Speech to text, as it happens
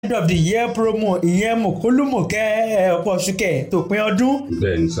end of the year promo ìyẹn mọ̀kólùmọ̀kẹ́ ọ̀pọ̀ ṣúkẹ́ tó pín ọdún.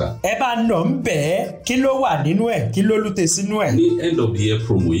 bẹ́ẹ̀ni sá. ẹ bá nà ń bẹ́ẹ̀ kí ló wà nínú ẹ̀ kí ló lùtẹ̀ sínú ẹ̀. ní end of the year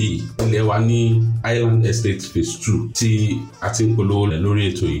promo yìí ilẹ̀ wa ní Island Estate phase 2 tí a ti ń polówó rẹ̀ lórí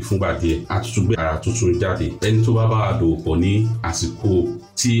ètò yìí fúngbà díẹ̀ a tún gbé ara tuntun jáde ẹni tó bá bá a dòwò pọ̀ ní àsìkò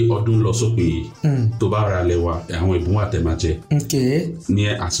tí ọdún lọ sópin yìí tó bá ra lẹ̀ wa àwọn ìbùn wà tẹ́ máa jẹ ní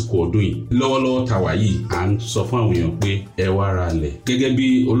àsìkò ọdún yìí lọ́wọ́lọ́wọ́ tá wà yìí à ń sọ fún àwọn èèyàn pé ẹ wá ra lẹ̀ gẹ́gẹ́ bí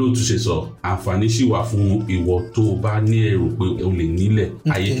olóòtú ṣe sọ àǹfààní sì wà fún ìwọ tó bá ní èrò pé o lè nílẹ̀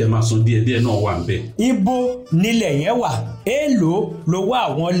àyè tẹ́ máa san díẹ̀díẹ̀ náà wà ń bẹ̀. ibo nílẹ̀ yẹn wà èèlò lówó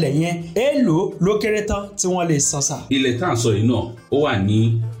àwọn ilẹ̀ yẹn èèlò ló kéré tán tí wọ́n lè san sà. ilẹ̀ tá à ń sọ yìí náà ó wà ní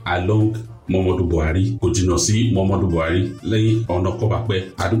along Muhammadu Buhari kò jìnnà sí Muhammadu Buhari lẹ́yìn ọ̀nà kọ́bàpẹ́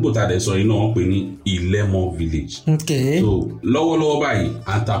àdúgbò tá a dẹ̀ sọ yìí náà wọ́n pè ní Ilemo village. so lọ́wọ́lọ́wọ́ báyìí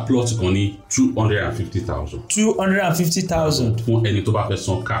à ń ta plot kan ní 250,000. 250,000. fún ẹni tó bá fẹ́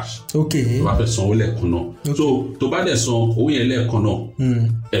san cash. tó bá fẹ́ san owó lẹ́ẹ̀kan náà. so tó bá dẹ̀ san owó yẹn lẹ́ẹ̀kan náà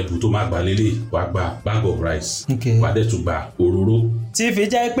ẹ̀bùn tó máa gbà lélẹ̀ wàá gba bag of rice wàá dẹ̀ tún gba òróró. tí fi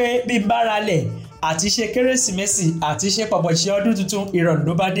jẹ́ pé bí bára lẹ̀ àti ṣe kérésìmesì àti ṣe pọ̀pọ̀ ṣe ọdún tuntun ìrọ̀rùn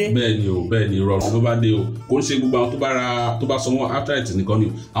ló bá dé. bẹ́ẹ̀ni ìrọ̀rùn ló bá dé o kò ń ṣe gbogbo àwọn tó bá sanwó outright nìkan ni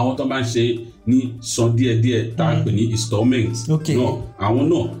àwọn tó bá ń ṣe ní san díẹ̀díẹ̀ tá a pè ní installment náà àwọn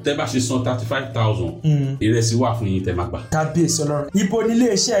náà tẹ́ bá ṣe san 35,000 ìrẹsì wà fún yín tẹ́ máa gbà. kábíyèsí Ọlọ́run ibo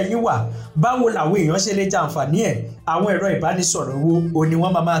nílé iṣẹ́ yín wà báwo làwọn èèyàn ṣe lè jàǹfààní ẹ̀ àwọn ẹ̀rọ ìbánisọ̀rọ̀ wo ni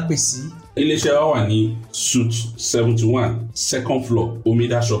wọ́n máa pè sí. iléeṣẹ́ wa wà ní suite 71 second floor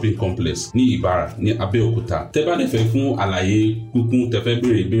Omida shopping complex ní Ìbàrà ní Abẹ́òkúta tẹ́ bá dẹ̀ fẹ́ fún àlàyé kúnkún tẹ́ fẹ́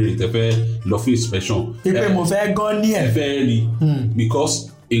béèrè ìbéèrè tẹ́ fẹ́ lọ fún inspection. pípé mo fẹ́ gan ní ẹ̀. ẹ fẹ́ rí because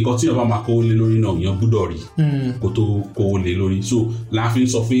nǹkan tí ọba máa kówó lé lórí náà yẹn gbúdọ̀ rí kó tó kówó lé lórí so la fi ń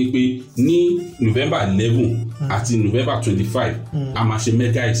sọ fún yín pé ní November 11 àti November 25 a máa ṣe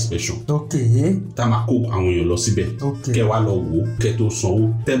mega inspection tá a máa kó àwọn èèyàn lọ síbẹ̀ kẹ́ wá lọ wò ó kẹ́ tó sanwó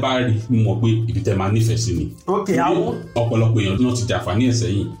tẹ́ bá rí mọ̀ pé ibi tẹ́ máa nífẹ̀ẹ́ sí ni ọ̀pọ̀lọpọ̀ èèyàn náà ti jàǹfààní ẹ̀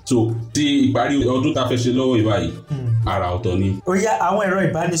sẹ́yìn so tí ìparí ọdún tá a fẹ́ ṣe lọ́wọ́ ìbáyìí àrà ọ̀tọ̀ ni. ó yá àwọn ẹ̀rọ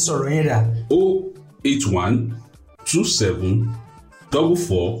ìbánisọ̀rọ̀ yẹn dà. 081 27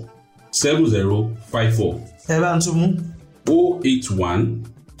 44 7054. ẹ bá ń tún mú. 081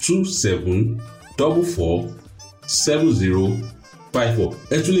 27 44 7054.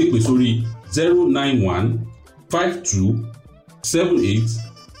 ẹ tún lè pè sórí 091 52 78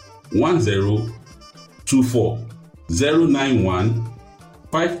 1024 091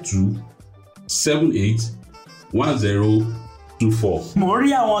 52 78 1024. mò ń rí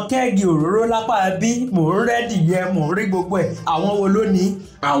àwọn kẹ́ẹ̀gì òróró lápá bí mò ń rẹ́dì yẹ mò ń rí gbogbo ẹ̀ àwọn wo ló ní.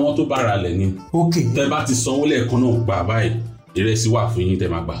 àwọn tó bá ra lẹ̀ ni. tẹ́ bá ti sanwó lẹ́ẹ̀kan náà gbà báyìí ìrẹsì wà fún yín tẹ́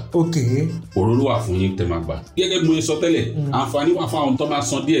máa gbà. òróró wà fún yín tẹ́ máa gbà. gẹ́gẹ́ bí mo ṣe sọ tẹ́lẹ̀ àǹfààní wà fún àwọn tó máa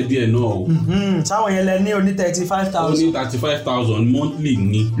san díẹ̀díẹ̀ náà o. táwọn yẹn lẹ ní oní 35,000. oní 35,000 monthly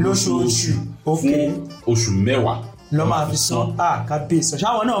ní lóṣooṣù fún oṣù mẹ́wàá lọ máa fi san kábíyèsí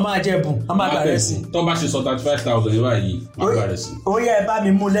ṣáwọn náà máa jẹ bùn wọn máa gbà rẹ sí. tó bá ṣe sọ 35,000 yẹn báyìí máa gbà rẹ sí. ó yẹ ẹ bá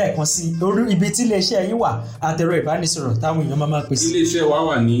mi mú lẹ́ẹ̀kan sí orí ibi tí iléeṣẹ́ yín wà àtẹ̀rọ ìbánisọ̀rọ̀ táwọn èèyàn máa pèsè. iléeṣẹ́ wa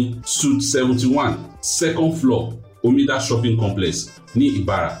wà ní suite 71 second floor Omida shopping complex ní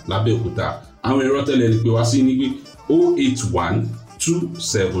Ìbàrà lábẹ́òkúta àwọn ẹ̀rọ tẹ́lẹ̀ ní pé wá sí ní pé 081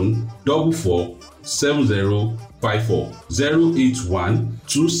 27 44 7054 081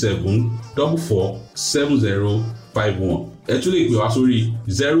 27 44 7051 ẹ tún lè pè wá sórí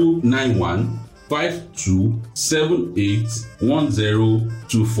 091 52 78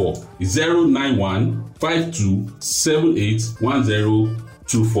 1024 091 52 78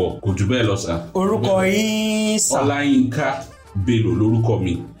 1024 kò jù bẹ́ẹ̀ lọ sá. orúkọ yín sá. Ọláyínká Bello lórúkọ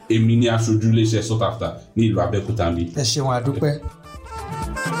mi èmi ní aṣojú iléeṣẹ́ sought after ní ìlú Abẹ́òkúta mi. ẹ ṣeun àdúpẹ́.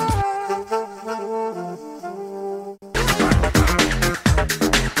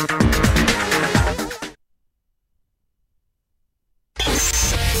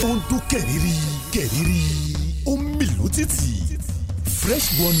 ó ń dún kẹ̀rìírí kẹ̀rìírí ó ń mìlú títì Fresh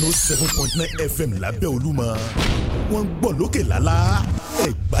 107.9 FM lábẹ́ Olúmọ wọ́n ń gbọ́ lókè lálá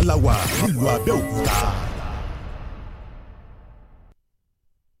Ẹ̀gbá la wà nílùú Abẹ́òkúta.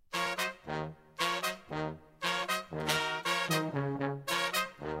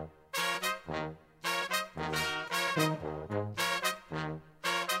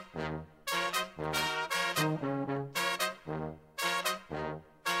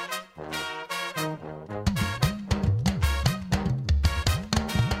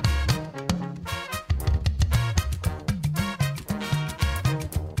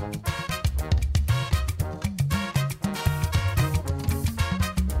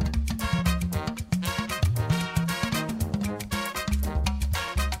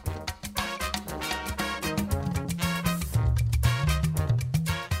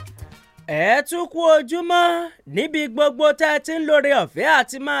 ẹ tún kú ojúmọ́ níbi gbogbo tẹ́ ẹ ti ń lóore ọ̀fẹ́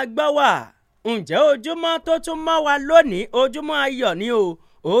àti máa gbọ́ wà. ǹjẹ́ ojúmọ́ tó tún mọ́ wa lónìí ojúmọ́ ayọ̀ ni o.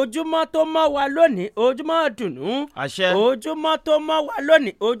 ojúmọ́ tó mọ́ wa lónìí ojúmọ́ dùnú. àṣẹ. ojúmọ́ tó mọ́ wa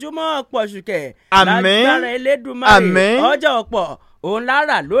lónìí ojúmọ́ pọ̀ṣùkẹ̀. àmín. lágbára Elédùmarè. àmín. ọjọ́ ọ̀pọ̀ òun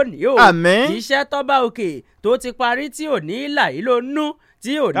lára lónìí o. àmín. iṣẹ́ tọ́ba òkè tó ti parí tí ò ní ìlà yìí ló nú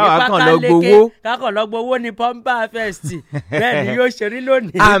tí ò ní pákáleke kákan lọ gbowó ní pọ́ńpà fest bẹ́ẹ̀ ni yóò ṣe rí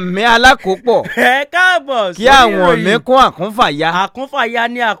lónìí. àmì alákòópọ̀. ẹ káàbọ̀ kí àwọn mi kún àkúnfàyà. àkúnfàyà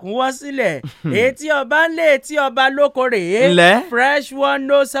ni àkúnwọ́ sílẹ̀. etí ọba ń lé etí ọba lóko rèé. ǹlẹ́. fresh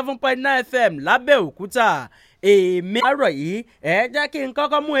 107.9 FM lábẹ́òkúta. èmi àárọ̀ yìí ẹ jẹ́ kí n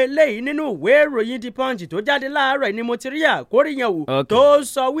kọ́kọ́ mú eléyìí nínú ìwé ìròyìn The Punch tó jáde láàárọ̀ yìí ni mo ti rí àkórí yẹn wò tó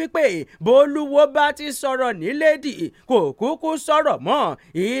sọ wípé bólúwo bá ti sọ̀rọ̀ nílédì kò kúkú sọ̀rọ̀ mọ́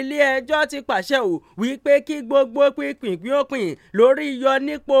ilé ẹjọ́ ti pàṣẹ o wípé kí gbogbo pínpín òpin lórí yọ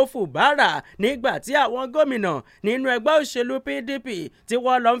nípò Fubara nígbà tí àwọn gómìnà nínú ẹgbẹ́ òṣèlú PDP tí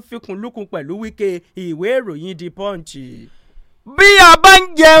wọ́n lọ ń fikùn lukùn pẹ̀lú Wike. ìwé ìròyìn The Punch. bí a bá ń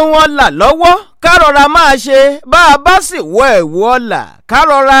jẹun ọ̀la lọ́wọ́ ká rọra máa ṣe bá a bá sì wọ ẹ̀wù ọ̀la ká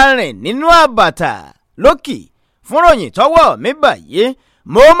rọra rìn nínú àbàtà lókì fúnròyìn tọ́wọ́ mi báyìí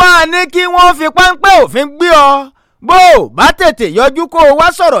mo máa ní kí wọ́n fi páńpẹ́ òfin gbé ọ bó o bá tètè yọjú kó o wá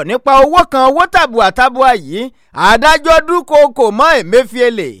sọ̀rọ̀ nípa owó kan owó tàbùàtàbùà yìí adájọ́ dúnkòokò mọ́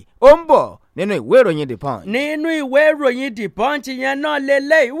Emefiele ó ń bọ̀ nínú ìwé ìròyìn The Punch. nínú ìwé ìròyìn The Punch yẹn náà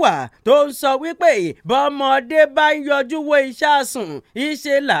lélẹ́yìí wà tó ń sọ wípé bọ́mọdé bá ń yọjú wo iṣẹ́ àsùn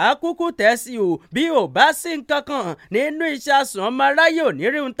ìṣe làákùkù tẹ̀sí o bí ò bá sí nǹkan kan nínú iṣẹ́ àsùn ọmọ aráyé ò ní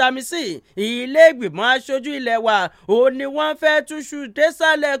rí ń tami sí. ilé ìgbìmọ̀ aṣojú ilé wa ò ní wọ́n fẹ́ túṣu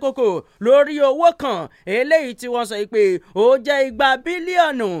désàlẹ̀ kòkò lórí owó kan eléyìí tí wọ́n sọ pé ó jẹ́ 2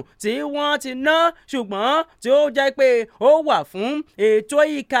 bílíọ̀nù tí wọ́n ti ná ṣùgbọ́n tí ó jẹ́ pé ó wà fún ètò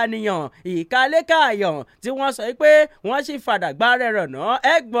ìkànìyàn ìkàlẹ́kàyàn tí wọ́n sọ pé wọ́n sì fàdàgbà rẹ̀ rọ̀nà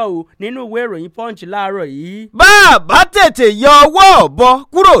ẹgbọ́n o nínú ìwé ìròyìn Punch láàárọ̀ yìí. bá a bá tètè yọ ọwọ́ ọ̀bọ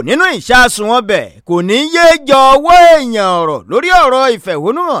kúrò nínú ìṣàsùn ọbẹ̀ kò ní yé jọ ọwọ́ èèyàn ọ̀rọ̀ lórí ọ̀rọ̀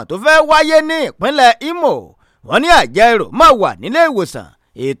ìfẹ̀hónúhàn tó fẹ́ wáyé ní ìpínlẹ̀ Imo. wọ́n ní àjẹrò máa wà nílé ìwòsàn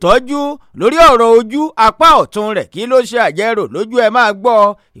ìtọ́jú lórí ọ̀rọ̀ ojú apá ọ̀tún rẹ̀ kí ló ṣe àjẹrò lójú ẹ máa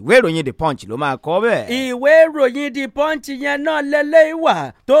gbọ́ ìwé ìròyìn The Punch ló máa kọ bẹ́ẹ̀. ìwé ìròyìn The Punch yẹn náà lélẹ́yìí wà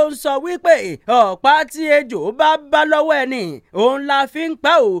tó ń sọ wípé ọ̀pá tí ejò bá lọ́wọ́ ẹni òun la fi ń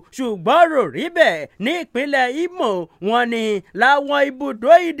pa ò ṣùgbọ́n rò rí bẹ́ẹ̀ ní ìpínlẹ̀ Imo. wọ́n ní láwọn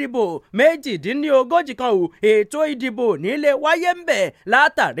ibùdó ìdìbò 38 kan ò ètò ìdìbò nílé wáyé ń bẹ̀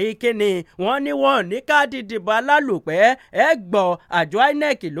látàrí kíni wọ́n ní wọn ní káàdì ìdìbò alálòpẹ́ ẹ gbọ́ àjọ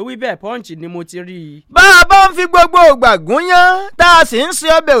INEC ló wí bẹ́ẹ̀ Punch ni mo ti rí i. bá a bá ń fi gbogbo ògbà gúnyán tá a sì ń se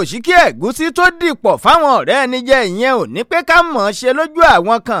ọbẹ̀ òṣìkí ẹ̀gúsí tó dìpọ̀ fáwọn ọ̀rẹ́ ẹni jẹ ìyẹn ò ní pé ká mọ̀ ọ́n ṣe lójú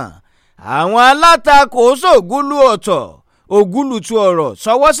àwọn kan. àwọn alátakò sògúlù ọ̀tọ̀ ògúlùtù ọ̀rọ̀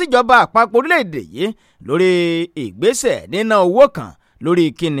sọwọ́ síjọba àpapọ̀ orílẹ̀-èdè yìí lórí ìgbésẹ̀ níná owó kan lórí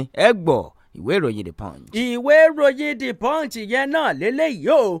kíni ẹ gbọ́ ìwé ìròyìn The Punch. ìwé ìròyìn The Punch yẹn náà lélẹ́yìí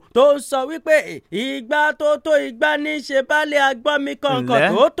o tó sọ wípé ìgbà tó tó ìgbà ní í ṣe bálẹ̀ agbọ́nmi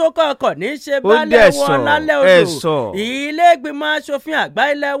kọ̀ọ̀kan tó tó kọ̀ọ̀kan ní í ṣe bálẹ̀ wọn lálẹ́ odò. ilé ìgbìmọ̀ asòfin àgbà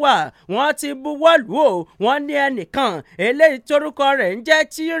ilé wa wọ́n ti buwọ́ lù ó wọ́n ní ẹnìkan eléyìí torúkọ rẹ̀ ń jẹ́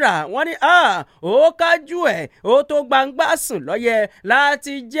Tíra wọ́n ní ó kájú ẹ̀ ó tó gbangba sùn lọ́yẹ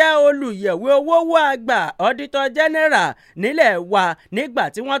láti jẹ́ olùyẹ̀wé owó àgbà auditor general nílẹ̀ wa nígbà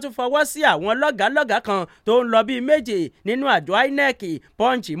tí wọ́n tún fọwọ́ sí àwọn lọ́gàálọ́gàá kan tó ń lọ bíi 7 nínú àjọ INEC.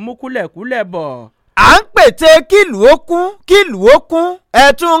 Punch mú kúlẹ̀kúlẹ̀ bọ̀. à ń pète kílù ó kún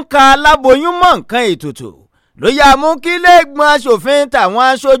ẹ tún ń ka aláboyún mọ́ nǹkan ètùtù ló yá mú kí lẹ́gbọ̀n aṣòfin tàwọn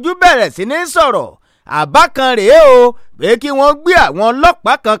aṣojú bẹ̀rẹ̀ sí ní sọ̀rọ̀ àbá kan rèé o pé kí wọ́n gbé àwọn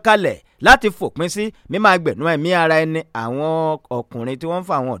ọlọ́pàá kan kalẹ̀ láti fòpin sí mímáa gbẹ̀nú ẹ̀mí ara ẹni àwọn ọkùnrin tí wọ́n ń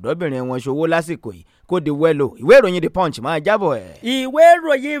fa àwọn ọ̀dọ́bìnrin wọn ṣòwò lásìkò yìí kó di wẹ́lò. ìwé ìròyìn The Punch máa jábọ̀ ẹ̀. ìwé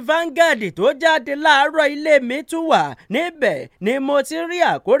ìròyìn Vanguard tó jáde láàárọ̀ ilé mi tún wà níbẹ̀ ni mo ti rí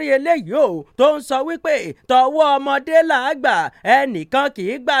àkórí eléyìí o tó ń sọ wípé tọwọ́ ọmọdé làágbà ẹnìkan kì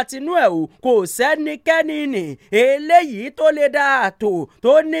í gba tinú ẹ̀ o kò sẹ́nikẹ́ni nì eléyìí tó lè dá àtò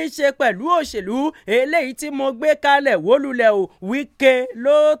tó ní í ṣe pẹ̀lú òṣèlú eléyìí tí mo gbé kalẹ̀ wólulẹ̀ o Wike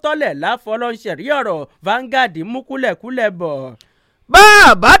ló tọ́lẹ̀ láfọlọ́nṣẹ̀rí ọ̀rọ̀ Vanguard mú kúlẹ̀kúlẹ̀ bọ̀. bá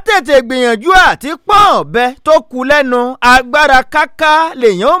a bá tètè gbìyànjú àti pọ́n ọ̀bẹ tó kù lẹ́nu agbára káká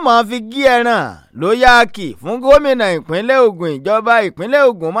lèèyàn ó máa fi gé ẹran ló yá kì fún gómìnà ìpínlẹ̀ Ògùn ìjọba ìpínlẹ̀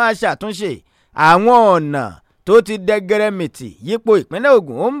Ògùn máa ṣàtúnṣe àwọn ọ̀nà tó ti dẹgẹrẹmìtì yípo ìpínlẹ̀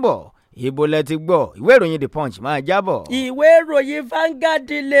Ògùn ó ń bọ̀ ibo lẹ ti gbọ́ ìwé ìròyìn The Punch máa jábọ̀. ìwé ìròyìn Vanguard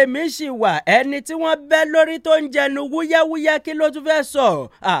lèmi sì wà ẹni tí wọ́n bẹ́ lórí tó ń jẹnu wúyẹ́wúyẹ́ kí ló tún fẹ́ sọ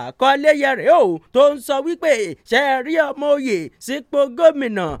àkọlé yẹrẹ o tó ń sọ wípé ṣe rí ọmọ òye sípò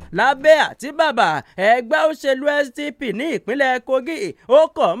gómìnà lábẹ́ àtíbàbà ẹgbẹ́ òṣèlú SDP ní ìpínlẹ̀ Kogi ó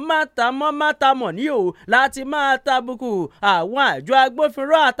kàn mátamọ́ ní o láti máa tàbùkù àwọn àjọ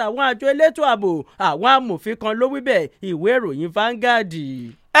agbófinró àtàwọn àjọ elétò ààbò àwọn amòfin kan ló wí bẹ́ẹ̀ ìwé ìròyìn Vanguard.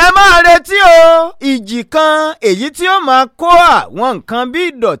 ẹ máa retí o ìjì kan èyí tí ó máa kó àwọn nǹkan bí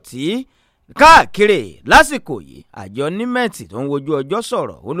ìdọ̀tí káàkiri lásìkò yìí àjọ nímẹ̀tì tó ń wojú ọjọ́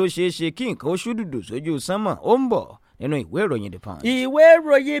sọ̀rọ̀ ó ló ṣeé ṣe kí nǹkan ó ṣúdùdù sójú sánmọ̀ ó ń bọ̀ nínú ìwé ìròyìn The Punch. ìwé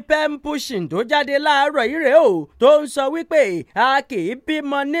ìròyìn pen pushing tó jáde láàárọ̀ yìí rèé o tó ń sọ wípé a kì í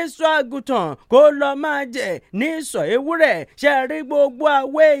bímọ nísọ àgùntàn kó lọ máa jẹ nísọ ewúrẹ́ ṣe rí gbogbo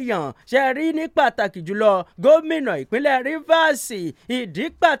àwọn èèyàn ṣe rí ní pàtàkì jùlọ gómìnà ìpínlẹ̀ Rivers ìdí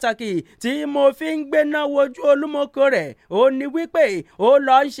pàtàkì tí mo fi ń gbéná wojú olúmọkọ rẹ̀ ó ní wípé ó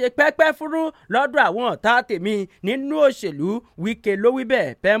lọ ń ṣe pẹ́pẹ́ fúrú lọ́dọ̀ àwọn ọ̀tá tèmi nínú òṣèlú Wike ló wí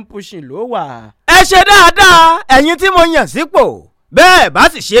bẹ́ẹ̀ pen pushing ló wà. ẹ ṣe dáadáa ẹ̀yin tí mo yàn sípò bẹ́ẹ̀ bá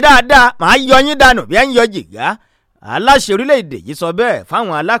sì ṣe dáadáa màá yọ yín dànù bí ẹ ń yọ jìgá aláṣẹ orílẹ̀-èdè yìí sọ bẹ́ẹ̀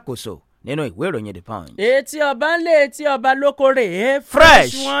fáwọn alákòóso nínú ìwé ìròyìn The Punch. etí ọba ń lé etí ọba lóko rèé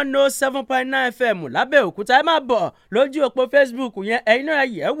Fresh 107.9 FM lábẹ́òkúta ẹ má bọ̀ lójú òpó Facebook yẹn ẹ̀yin náà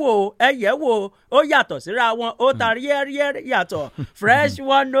ẹ yẹ̀ wò ó yàtọ̀ síra wọn ó ta ríẹ́ríẹ́ yàtọ̀ Fresh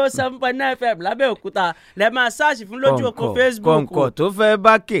 107.9 FM lábẹ́òkúta lẹ máa ṣáàṣì fún lójú òpó Facebook. kọ̀ǹkọ̀ tó fẹ́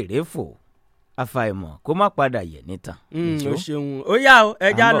bá kéré fò àfàìmọ̀ kó má padà yẹ̀ níta. ó ṣeun ó yá o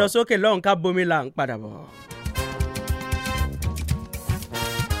ẹja lọ sókè lọ́hùn ká bomi là ń padà bọ̀.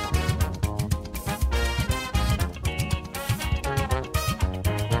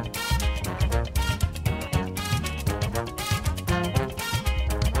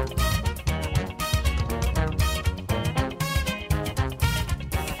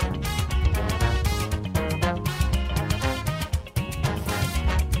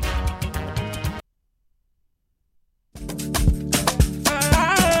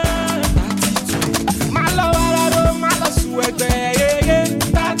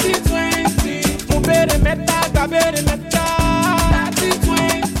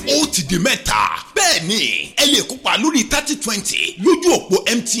 lórí 3020 lójú òpó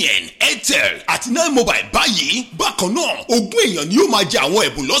MTN, Airtel àti 9mobile báyìí. Bákan náà ogún èèyàn ni yóò máa jẹ àwọn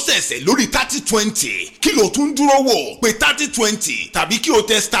ẹ̀bùn lọ́sẹ̀ẹ̀sẹ̀ lórí 3020. Kí ló tún dúró wò? Pé 3020 tàbí kí o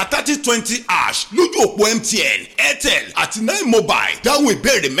tẹ star 3020 hash lójú òpó MTN, Airtel àti 9mobile. Dáhùn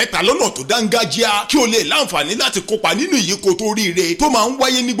ìbéèrè mẹ́ta lọ́nà tó dáńgájíá kí o lè láǹfààní láti kópa nínú ìyíkoto oríire tó máa ń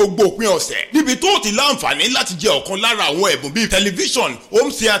wáyé ní gbogbo òpin ọ̀sẹ̀. Níbi tó ti láǹfààní láti jẹ ọ̀kan lára àwọn ẹ̀bùn bíi tẹlifíṣọ̀n,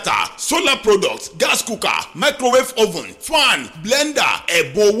 home theatre, solar products, gas cooker, microwave oven, fan, blender,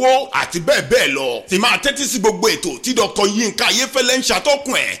 ẹ̀bùn owó àti bẹ́ẹ̀ bẹ́ẹ̀ lọ. Tí máa tẹ́tí sí gbogbo ètò tí Dr. Yinka Ayéfẹ́lẹ́ ń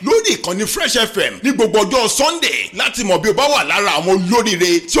ṣàtọ́kùn ẹ̀ lórí ìkànnì Fresh FM ní gbogbo ọjọ́ Sunday láti mọ̀ bí o bá wà lára àwọn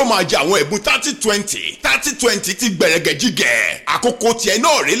olóríire tí ó máa jẹ àwọn ẹ̀bùn 3020. 3020 ti gbẹ̀rẹ̀gẹ̀ jígẹ̀. Àkókò tiẹ̀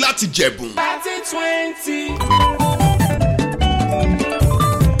náà rí láti jẹ̀bùn. 3020.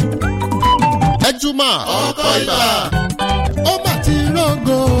 Ẹjúmọ́ ọkọ ibà ó bá ti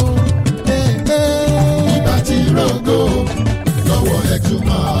rògo ibà ti rògo lọ́wọ́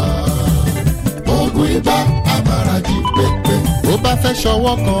Ẹjúmọ́ oògùn ibà abàràjì pépé ó bá fẹ́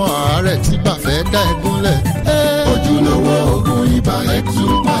ṣọwọ́ kan àárẹ̀ tí bá fẹ́ dá ẹ gúnlẹ̀ ojúlówó oògùn ibà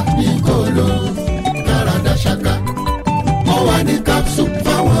Ẹjúmọ́ ní kòló dáradá ṣáká ó wà ní capsule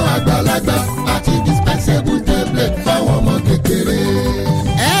fáwọn àgbàlagbà àti dispensable tablet fáwọn ọmọ kékeré.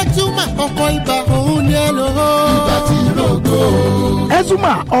 Ẹjúmọ́ ọkọ̀ ibà òun ni ẹ lò ó. Ibà ti rògo.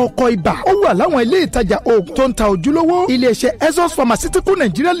 Ẹjúmọ́ ọkọ̀ ibà ó wà láwọn ilé ìtajà oògùn tó ń ta ojúlówó. Iléeṣẹ́ Ezos Pharmaceutical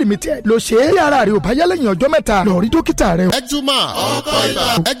Nigeria Limited ló ṣe é. Bí ara rẹ̀ ò bá yá lẹ́yìn ọjọ́ mẹ́ta lọ rí dókítà rẹ̀. Ẹjúmọ́ ọkọ̀ ibà.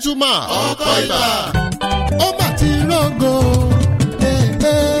 Ẹjúmọ́ ọkọ̀ ibà. Ó mà ti rògo.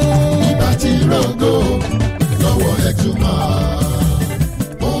 Ibà ti rògo lọ́wọ́ Ẹjúmọ́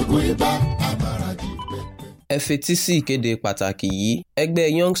oògùn ibà. Ẹ fetí sí ìkéde pàtàkì yìí. Ẹgbẹ́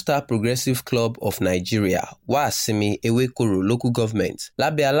Young Star Progressive Club of Nigeria wá sinmi Ewékòró Local Government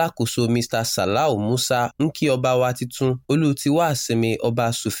lábẹ́ alákòóso Mr. Salau Musa ń kí ọba wa titun olú ti wá sinmi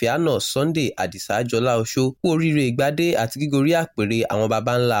ọba Sufiana Sunday Adisa Jọlá Oṣó kú oríire ìgbádé àti gígorí àpèrè àwọn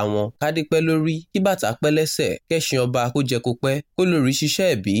baba ńlá wọn. Kádé pẹ́ lórí, kí bàtà pẹ́ lẹ́sẹ̀, kẹ́ṣin ọba kó jẹ kó pẹ́, kó lórí ṣiṣẹ́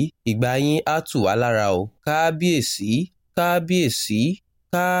ẹ̀bí, ìgbà yín á tù wá lára o. Kábíyèsí, kábíyèsí,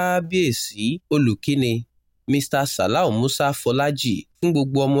 kábíyèsí. Olùkíni Mr. Salau Musa Fọlájì fún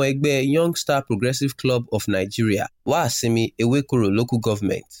gbogbo ọmọ ẹgbẹ́ Young Star Progressive Club of Nigeria wá sinmi Ewékòró Local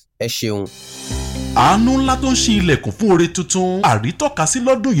Government. Ẹ ṣeun. àánú ńlá tó ń ṣí ilẹ̀kùn fún oore tuntun àrítọ́ka sí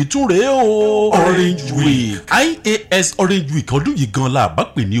lọ́dún yìí tún rèé o. Orange Week IAS Orange Week ọdún yìí gan la bá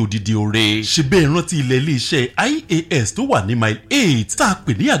pè ní odidi oore. ṣe bẹ́ẹ̀ rántí ilẹ̀ iléeṣẹ́ IAS tó wà ní mile 8 tá a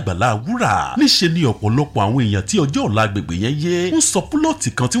pè ní àgbàlá wúrà. níṣe ni ọ̀pọ̀lọpọ̀ àwọn èèyàn tí ọjọ́ ọ̀la agbègbè yẹn yé ń sọ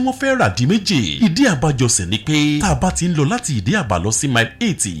púlọ̀tì kan tí wọ́n fẹ́ rà di méjì. ìdí àbájọ sì ni pé tá a bá ti ń lọ láti ìdí àbá lọ sí mile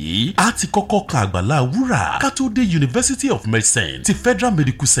 8 yìí a ti kọ́kọ́ kan àgbàlá wúrà ká tó dé University of Medicine ti Federal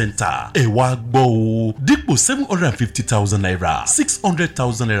Medical Center. ẹ wá gbọ́ o dípò 750,000 naira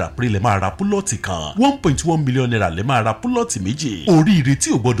 600,000 naira péré lè máa ra púlọ̀tì kan 1.1 million naira lè máa ra púlọ̀tì méjì. oríire tí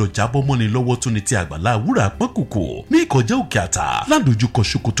ò gbọdọ̀ jábọ́ mọ́ni lọ́wọ́ tún ni ti àgbàlá wúrà pọ́nkùkù ní ìkọjá òkè àtà ládojúkọ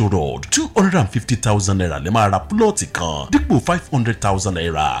Sokoto road 250,000 naira lè máa ra púlọ̀tì kan dípò 500,000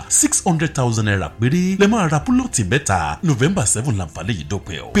 naira 600,000 naira péré lè máa ra púlọ̀tì mẹ́ta. November 7 làǹfààní yìí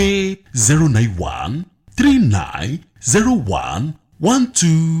dópin o. pé 091 39 01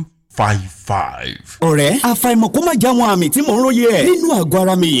 12 55. ọ̀rẹ́ àfàìmọ̀ kó má já wọn àmì tí mò ń róye ẹ̀. nínú àgọ́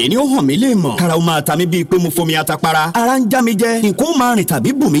ara mi yìí ni ó hàn mí lè mọ̀. karaw máa ta mi bíi pé mo fomi atapara. ara ń já mi jẹ nǹkan ó máa rìn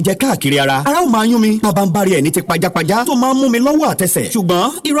tàbí bù mí jẹ káàkiri ara. ara ó máa yún mi pabambari ẹ̀ ní ti pajápajá tó máa ń mú mi lọ́wọ́ àtẹsẹ̀. ṣùgbọ́n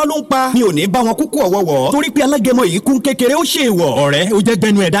irọ́ ló ń pa mi ò ní bá wọn kúkú ọ̀wọ́wọ́ torí pé alágẹmọ yìí kún kékeré ó ṣe ìwọ̀. ọ̀rẹ́ ó jẹ́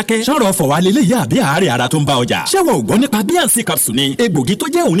gbẹnu ẹ̀ dákẹ́. sọ̀rọ̀ fọ̀wá lélẹ̀ yá àbí àárẹ̀ ara tó ń bá ọjà. ṣẹ́wọ̀ ò gbọ́ nípa bíànsì capsule ni egbògi tó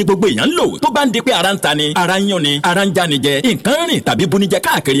jẹ́ òun ní gbogbo èèyàn ń lò tó bá ń di pé ara ń ta ni ara ń yún ni ara ń já ni jẹ nǹkan rìn tàbí bunijẹ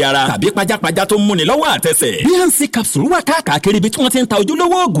káàkiri ara tàbí pajápajá tó ń múni lọ́wọ́ àtẹsẹ̀. bíànsì capsule wà káàkiri ibi tí wọ́n ti ń ta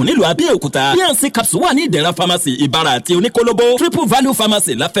ojúlówó oògùn nílùú Abẹ́òkúta. bíànsì capsule wà ní ìdẹ̀ra pharmacy Ìbàrà àti Oníkólóbó triple value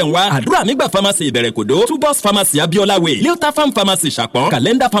pharmacy Láfẹnwá àdúrà mígbà pharmacy Ìbẹ̀rẹ̀kòdó tubos pharmacy Abiola way Leota farm pharmacy Ṣàpọ̀n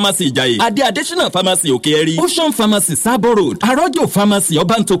calendar pharmacy Ìjàyè Adé additional pharmacy Òkèèrè Ocean pharmacy Sabo road Arọ́jò pharmacy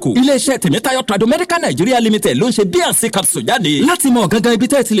Ọbántòkò. iléeṣẹ́ Tèmítáyọ̀ Tradomedical Nigeria limited ló ń ṣe bíànsì capsule jáde. láti mọ gangan ibi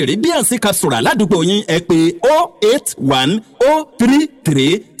tẹ́ ti lè rí bíànsì capsule aládùúgbò yín ẹ pè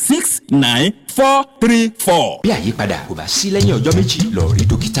 08103369434. bí àyípadà kò bá sí lẹ́yìn ọjọ́ méjì lọ rí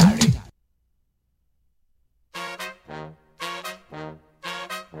dókítà rẹ̀.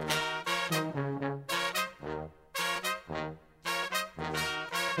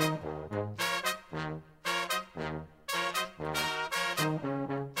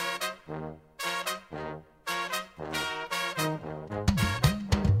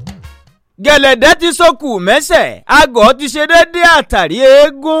 gẹ̀lẹ̀dẹ́ ti sókù mẹ́sẹ̀ àgọ́ ti ṣe déédéé àtàrí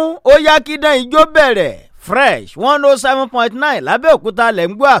eégún ó yá kí dán ijó bẹ̀rẹ̀ fresh 107.9 lábẹ́òkúta lẹ̀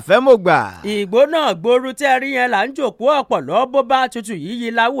ń gbọ́ àfẹ́mọ̀gbà. ìgbóná gbooru tí ẹ rí yẹn là ń jòkó ọ̀pọ̀lọ́ bó bá tutù yíyí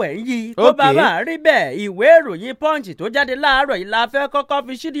láwọ̀ ẹ̀ ń yí. tó bá máa rí bẹ́ẹ̀ ìwé ìròyìn punch tó jáde láàárọ̀ yìí la fẹ́ kọ́kọ́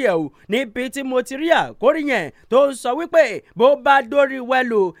fi ṣídìí ẹ̀ o níbi tí mo ti rí àkórí yẹn tó ń sọ wípé bó bá dórí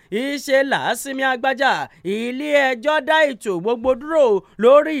wẹ́lò ìṣe làásìmí agbájá ilé ẹjọ́ dá ètò gbogbo dúró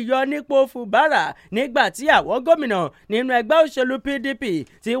lórí ìyọnípò Fubara nígbà tí àwọn gómìnà nínú ẹgbẹ́ òṣèlú PDP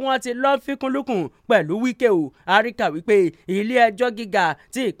tí wọ́n ti lọ́ọ́ fikùnlukùn pẹ̀lú Wike o àríkà wípé ilé ẹjọ́ gíga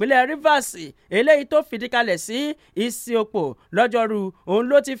ti ìpínlẹ̀ Rivers eléyìí tó fìdí kalẹ̀ sí Isiokpo lọ́jọ́rú òun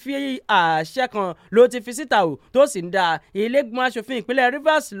ló ti fi àṣẹ kan ló ti fi síta o tó sì ń da ilé-ìgbìmọ̀ aṣòfin ìpínlẹ̀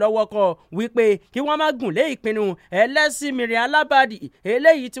Rivers lọ́wọ́ kọ wípé kí wọ́n má gùn lé ìpinnu ẹlẹ́sìn Miriam Alábàdì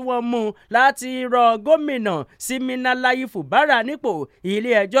eléyìí tí wọ́n mú láti rọ gómìnà Siminalayi Fubara nípò.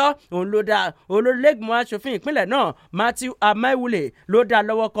 ilé ẹjọ́ òun ló dá olórí-ilé-ìgbìmọ̀ aṣòfin ìpínlẹ̀ náà Matthew Amaiwule ló dá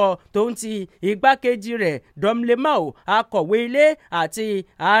lọ́wọ́ kọ tó ń ti igbákejì rẹ̀ Domlemao akọ̀wé ilé àti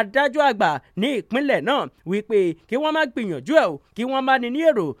adájọ́ àgbà ní ìpínlẹ̀ náà wípé kí wọ́n má gbìyànjú ẹ̀ o kí wọ́n má ní ní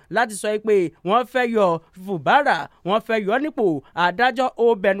èrò láti sọ pé wọ́n fẹ́ yọ Fubara wọ́n fẹ́ yọ nípò. adájọ́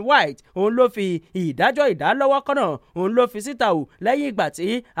Oben White òun ló fi ìdájọ́ ìdálọ́wọ́ kọ́nà òun ló fi síta o lẹ́yìn ìgbà tí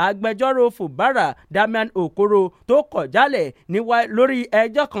agbẹjọ́rò Fubara Damian Okoro tó kọ̀ jálẹ̀ lórí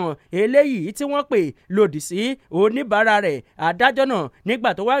ẹjọ́ kan eléyìí tí wọ́n pè lòdì sí oníbàárà rẹ̀. adájọ́ náà nígbà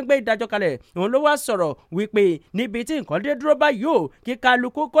tó wá ń gbé ìdájọ́ kalẹ̀ òun ló wá sọ̀rọ̀ wípé níbi tí nǹkan dé dúró báyìí o kí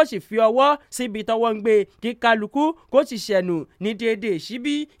kálukú kó sì fi ọwọ́ síbi tọwọ́ ń gbé kí kálukú kó sì ṣẹ̀nù ní déédéé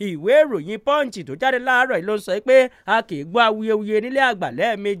síbí. ìwé ìròyìn Punch tó jáde láàárọ̀ yìí ló ń sọ pé a kì í gbọ́ awuyewuye nílé àgbà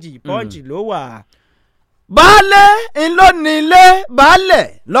lẹ́ẹ̀mejì Punch ló wà. baálé ńlọnilé baálẹ̀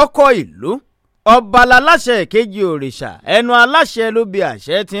lọ́kọ̀ ìlú ọba aláṣẹ ìkejì òrìṣà ẹnu aláṣẹ ló bí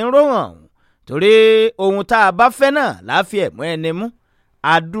àṣẹ ti ń ró hàn torí ohun tá a bá fẹ́ náà láfi ẹ̀mú ẹni mú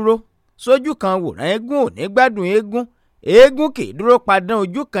àdúró sójú kan wòran eégún ò ní gbádùn eégún kì í dúró padà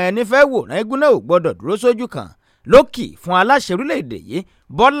ojú kan ẹni fẹ́ wòran eégún náà ò gbọ́dọ̀ dúró sójú kan lókì fún aláṣẹ orílẹ̀-èdè yìí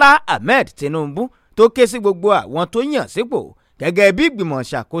Bọ́lá Ahmed Tinubu tó ké sí gbogbo àwọn tó yàn sípò gẹ́gẹ́ bí ìgbìmọ̀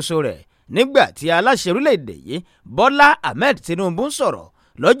ṣàkóso rẹ̀ nígbà tí aláṣẹ orílẹ̀-èdè yìí Bọ́lá Ahmed Tinubu ń sọ̀rọ̀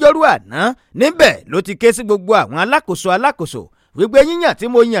lọ́jọ́rú àná níbẹ̀ ló ti ké sí gbogbo àwọn alákòóso wípé yíyàn tí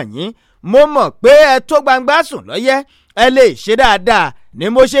mo yàn yín mo mọ̀ pé ẹ tó gbangba sùn lọ́yẹ́ ẹ lè ṣe dáadáa ni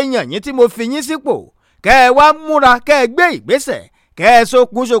mo ṣe yàn yín tí mo fi yín sípò kẹ́ ẹ wá múra kẹ́ ẹ gbé ìgbésẹ̀ kẹ́ ẹ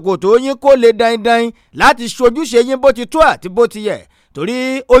sókun ṣòkòtò yín kó lè dandan láti ṣojúṣe yín bó ti tó àti bó ti yẹ torí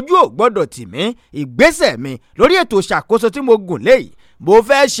ojú ò gbọ́dọ̀ tì mí ìgbésẹ̀ mi lórí ètò ìṣàkóso tí mo gùn léyìí mo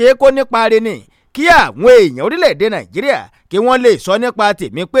fẹ́ ṣe é kó nípa rẹ̀ ni kí àwọn èèyàn orílẹ̀-èdè Nàìjíríà kí wọ́n lè sọ nípa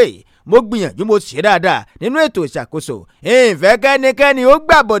tèmi pé mo gbìyànjú mo ṣe dáadáa nínú ètò ìṣàkóso ìfẹ́ kẹ́nikẹ́ni ó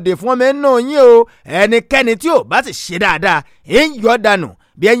gbàbọ̀dè fún mi nínú yín o ẹnikẹ́ni tí ò bá sì ṣe dáadáa ń yọ dànù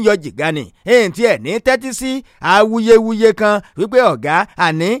bí ẹ ń yọ jìgá ni tí ẹ ní tẹ́tí sí awuyewuye kan wípé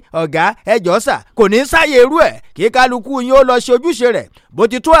ọ̀gá ẹjọ́ sà kò ní sáyé irú ẹ̀ kí kálukú yín ó lọ ṣe ojúṣe rẹ̀ bó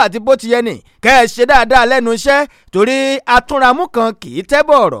ti tó àti bó ti yẹ ni kẹ́ ẹ ṣe dáadáa lẹ́nu iṣẹ́ torí atúnramú kan kì í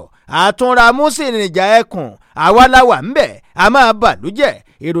tẹ́bọ̀ ọ̀rọ̀ àtúnramú sì nìjà ẹkùn àwa la wà ńbẹ̀ a máa bàlújẹ́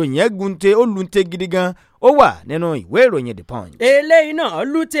ìròyìn ẹ̀gúnte ó lunte gidi gan ó wà nínú ìwé ìròyìn The Punch. eléyìí náà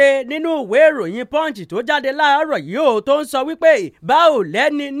lúte nínú ìwé ìròyìn Punch tó jáde láàárọ̀ yìí ó tó ń sọ wípé báwo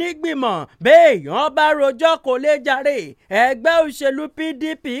lẹ́ni nígbìmọ̀ béèyàn bá rojọ́ kò lè jàre ẹgbẹ́ òṣèlú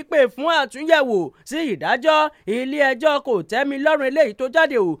PDP pè fún àtúnyẹ̀wò sí ìdájọ́ ilé ẹjọ́ kò tẹ́mi lọ́rùn eléyìí tó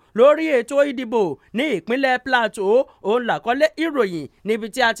jáde ò lórí ètò ìdìbò ní ìpínlẹ̀ Plateau òun làkọ́lé ìròyìn níbi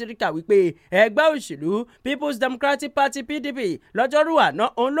tí a ti rí kà wípé ẹgbẹ́ òṣèlú People's Democratic Party PDP lọ́jọ́rú àná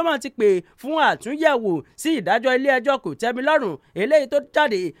òun ló máa ti pè fún àtúnyẹ̀wò sí ìdájọ́ ilé ẹjọ́ kò tẹ́mi lọ́rùn eléyìí tó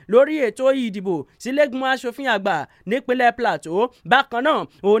jáde lórí ètò ìdìbò sílẹ̀gbìmọ̀ aṣòfin àgbà nípínlẹ̀ Plateau bákan náà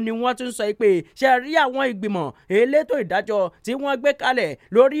òun ni wọ́n tún sọ pé ṣe rí àwọn ìgbìmọ̀ elétò ìdájọ́ tí wọ́n gbé kalẹ̀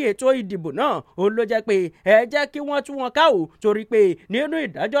lórí ètò ìdìbò náà òun ló jẹ́ pé ẹ jẹ́ kí wọ́n tú wọn ká o torí pé nínú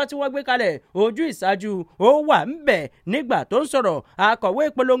ìdájọ́ tí wọ́n gbé kalẹ̀ ojú ìṣáájú ó wà ńbẹ̀ nígbà tó ń sọ̀rọ̀ akọ̀wé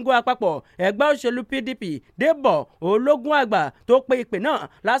ìpolongo àpapọ̀ ẹgbẹ́ òṣèlú PDP Débọ̀ Ológun Àgbà tó pe ìpè náà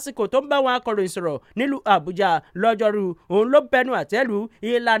lásìkò tó ń bá wọn akọ̀ròyìn sọ̀rọ̀ nílùú Àbújá lọ́jọ́rú òun ló bẹnu àtẹ́lù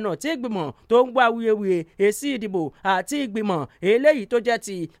ìlànà tí ìgbìmọ̀ tó ń gbọ́ awuyewuye èsì ìdìbò àti ìgbìmọ̀ eléyìí tó jẹ́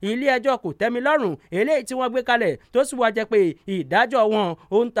ti ilé ẹjọ́ kò tẹ́mi lọ́rùn eléyìí tí wọ́n gbé kalẹ̀ tó sì wá jẹ́ pé ìdájọ́ wọn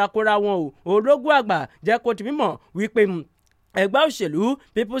ó ń takora wọn o Ológun Àgbà jẹ́ kó di mímọ̀ wípé ẹgbẹ́ òṣèlú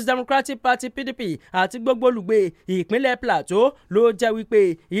People's Democratic Party PDP àti gbogbo olùgbé ìpínlẹ̀ Plateau ló jẹ́ wípé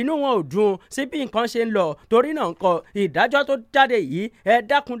inú wọn ò dùn sí bí nǹkan ṣe ń lọ torí náà nǹkan ìdájọ́ tó jáde yìí ẹ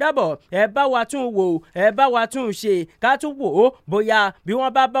dákun dábọ̀ ẹ bá wa tún wò ẹ bá wa tún ṣe ká tún wò ó bóyá bí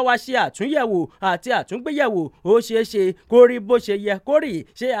wọ́n bá wa ṣe àtúnyẹ̀wò àti àtúngbéyẹ̀wò ó ṣeé ṣe kó rí bó ṣe yẹ kó rí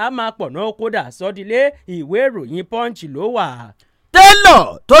ṣé a máa pọ̀ náà kódà sọ́dílé ìwé ìròyìn Punch ló wà. tẹ́lọ̀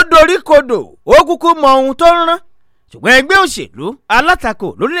tó dorí kodò ó kúkú mọ ohun tó ń rán ṣùgbọ́n ẹgbẹ́ òṣèlú alátakò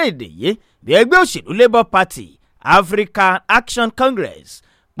lórílẹ̀‐èdè yìí bí ẹgbẹ́ òṣèlú Labour Party African Action Congress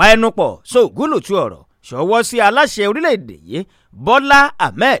pa ẹnu pọ̀ sóògùlùtù ọ̀rọ̀ ṣọwọ́ sí aláṣẹ orílẹ̀‐èdè yìí Bọ́lá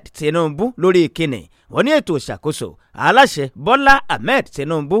Ahmed Tinubu lórí ìkíni wọ́n ní ètò ìṣàkóso aláṣẹ Bọ́lá Ahmed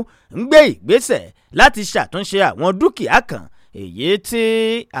Tinubu ń gbé ìgbésẹ̀ láti ṣàtúnṣe àwọn dúkìá kan èyí tí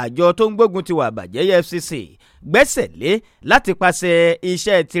àjọ tó ń gbógun ti wà bàjẹ́ EFCC gbẹ́sẹ̀ lé láti pàṣẹ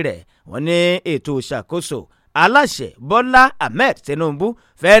iṣẹ́ tirẹ̀ wọ́n ní ètò ìṣàkóso aláṣẹ Bọ́lá Ahmed Tinubu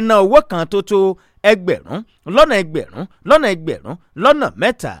fẹ́ ná owó kan tó tó ẹgbẹ̀rún lọ́nà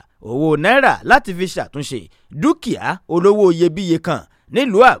mẹ́ta owó náírà láti fi ṣàtúnṣe dúkìá olówó iyebíye kan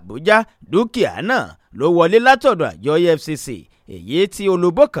nílùú Àbújá dúkìá náà ló wọlé látọ̀dọ̀ àjọ EFCC èyí tí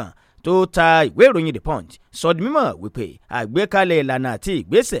olóbó kan tó ta ìwé ìròyìn The Punch sọ di mímọ̀ wípé àgbékalẹ̀ ìlànà àti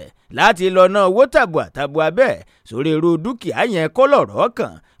ìgbésẹ̀ láti lọ ná owó tàbùà bẹ́ẹ̀ sórí irú dúkìá yẹn kó lọ̀rọ̀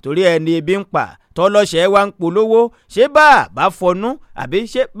kàn torí ẹni ebi ń pa tọlọ́ṣẹ́ wa ń polówó ṣé bá a bá fọnú àbí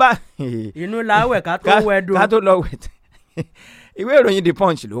ṣé bá. inú làwẹ̀ ká tó wẹ̀ dùn. ká tó lọ wẹ̀ ìwé ìròyìn The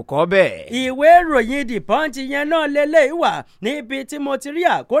Punch ló kọ bẹ́ẹ̀. ìwé ìròyìn The Punch yẹn náà lélẹ́yìí wà níbi tí mo ti rí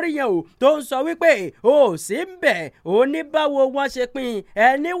àkórí yẹn o tó ń sọ wípé o sí ń bẹ̀ ó ní báwo wọ́n ṣe pín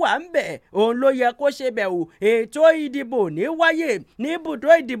ẹni wà ń bẹ̀ òun ló yẹ kó ṣe bẹ̀ o ètò ìdìbò ní wáyé ní ibùdó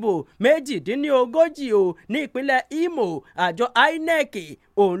ìdìbò 48 o ní ìpínlẹ̀ Imo àjọ INEC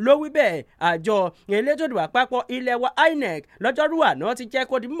òun ló wí bẹ́ẹ̀ àjọ elétò ìdìbò àpapọ̀ ilẹ̀ wa INEC lọ́jọ́rú àná ti jẹ́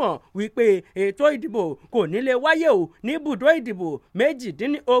kó di mọ̀ wípé ètò ìdìbò kò ní lè wáyé o ní ibùdó ìdìbò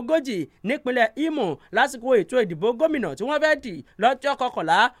 48 nípínlẹ̀ Imo lásìkò ètò ìdìbò gómìnà tí wọ́n fẹ́ dì lọ́jọ́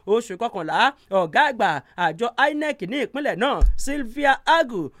 11 oṣù 11 ọ̀gá àgbà àjọ INEC ní ìpínlẹ̀ náà Sylvia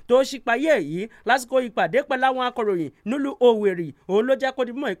Agu tó ṣípayé yìí lásìkò ìpàdé pẹ̀lú àwọn akọ̀ròyìn nílùú Owerri òun ló jẹ́ kó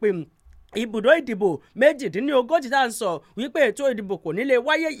di mọ̀ pé ibùdó ìdìbò 48 tá à ń sọ wípé ètò ìdìbò kò ní lè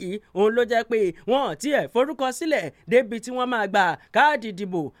wáyé yìí òun ló jẹ́ pé wọ́n ti ẹ̀ forúkọ sílẹ̀ débi tí wọ́n máa gba káàdì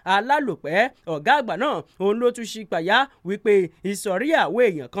ìdìbò alálòpẹ́ ọ̀gá àgbà náà òun ló tún ṣí pàyà wípé ìsọ̀rí àwọn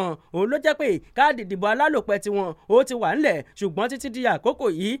èèyàn kan òun ló jẹ́ pé káàdì ìdìbò alálòpẹ́ tiwọn ó ti wà ńlẹ̀ ṣùgbọ́n títí di àkókò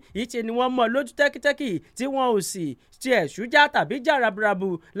yìí ìṣe ni wọ́n mọ lójú tẹ́kítẹ́kì tí wọ́n ò sì tiẹ̀ ṣújá tàbí jàràbùràbù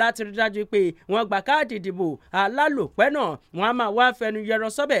láti rí dájú pé wọ́n gba káàdì ìdìbò alálòpẹ́ náà wọ́n á máa wá fẹnu yẹrọ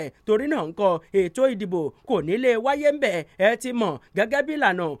sọ́bẹ̀ torí náà ń kọ ètò ìdìbò kò ní lè wáyé ń bẹ̀ ẹ ti mọ̀ gẹ́gẹ́ bí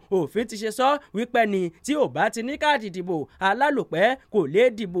ìlànà òfin ti ṣe sọ wípé ni tí ò bá ti ní káàdì ìdìbò alálòpẹ́ kò lè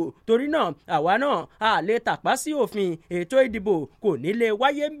dìbò torí náà àwa náà a lè tàpá sí òfin ètò ìdìbò kò ní lè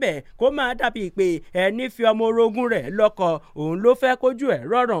wáyé ń bẹ̀ kó máa dàbí pé ẹni fi ọmọ orogún rẹ̀ lọ́kọ òun ló fẹ́ kójú ẹ̀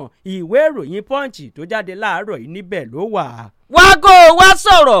rọrùn ìwé ìròyìn Punch tó jáde láàárọ̀ yìí níbẹ̀ ló wà. wá kó o wá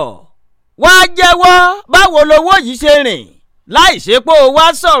sọ̀rọ̀ wá jẹ́wọ́ báwo lowó yìí ṣe rìn láì ṣe pé o wá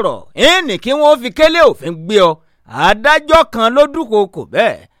sọ̀rọ̀ ẹnì kí wọ́n fi kélé òfin gbé ọ adájọ́ kan ló dúnkòokò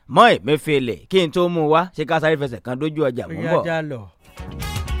bẹ́ẹ̀ mọ́ Emefiele kí n tó mú wá ṣe ká sáré fẹsẹ̀ kan dójú ọjà mú bọ̀.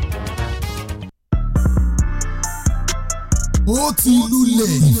 ó ti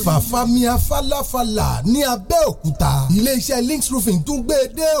lulẹ̀ ìfàfàmìà falafala ní Abẹ́òkúta iléeṣẹ́ Links Roofing tún gbé e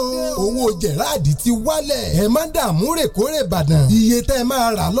dé o owó jẹ̀ráàdì ti wálẹ̀ ẹ má dààmú rèkórè Ìbàdàn iye tẹ́ ẹ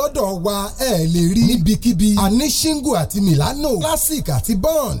máa rà lọ́dọ̀ wa ẹ lè rí níbikíbi àní shingle àti Milano classic àti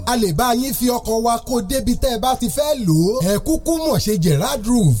bond a lè bá yín fi ọkọ̀ wa kó débi tẹ́ ẹ bá ti fẹ́ lò ó ẹ kúkú mọ̀ ṣe Gerard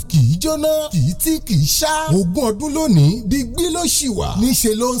roof kì í jóná kì í tí kì í ṣá 20 ọdún lónìí digbí ló ṣì wà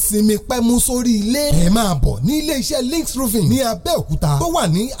níṣẹ́ ló ń sinmi pẹ́mú sórí ilé ẹ máa bọ̀ ní iléeṣẹ́ Links Roofing ní Abẹ́òkúta tó wà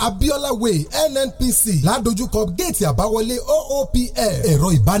ní Abiola Way NNPC ládojúkọ géètì àbáwọlé OOPL ẹ̀rọ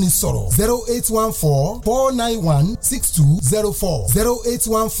ìbánisọ̀rọ̀ 0814-491-6204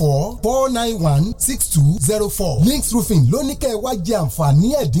 0814-491-6204 Links Roofing ló ní kẹ́ ẹ wá jẹ àǹfààní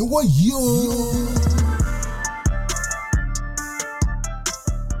ẹ̀dínwó yìí o.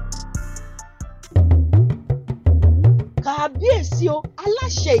 kábíyèsí o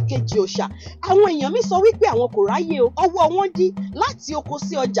aláṣẹ ìkejì òòṣà àwọn èèyàn mi sọ wípé àwọn kò ráyè o ọwọ́ wọn dí láti oko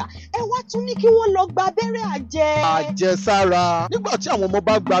sí ọjà ẹ wá tún ní kí wọ́n lọ gba abẹ́rẹ́ àjẹsára nígbà tí àwọn ọmọ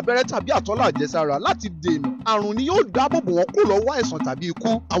bá gba abẹ́rẹ́ tàbí àtọ́lá àjẹsára láti dènà àrùn ni yóò dáàbò bò wọ́n kúrò lọ́wọ́ àìsàn tàbí ikú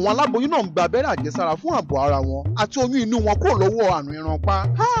àwọn aláboyún náà ń gba abẹ́rẹ́ àjẹsára fún ààbò ara wọn àti oyún inú wọn kúrò lọ́wọ́ àrùn ìrànpá.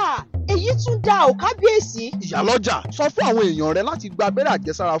 èyí tún dá o kábíyèsí. ìyálọ́jà sọ fún àwọn èèyàn rẹ láti gba abẹ́rẹ́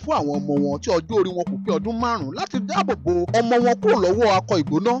àjẹsára fún àwọn ọmọ wọn tí ọjọ́ orí wọn kò pé ọdún 5 láti dáàbò bo ọmọ wọn kúrò lọ́wọ́ akọ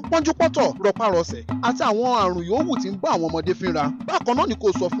ìgbóná pọ́njúpọ́tọ̀ rọpárọsẹ̀ àti àwọn àrùn yòówù tí ń bá àwọn ọmọdé fínra. bákan náà ni kò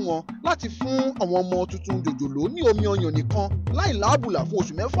sọ fún wọn láti fún àwọn ọmọ tuntun jòjòló ní omi ọyàn nìkan láì láàbùlà fún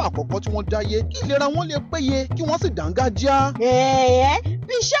oṣù 6 àkọ́kọ́ tí wọ́n dáyé kí ìlera wọn lè péye kí wọ́n sì dángájá.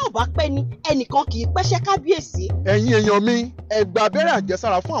 bí iṣẹ́ ò bá pẹ́ ni ẹnìkan kì í pẹ́ṣẹ́ kábíyèsí. ẹ̀yin èèyàn mi ẹ gba abẹ́rẹ́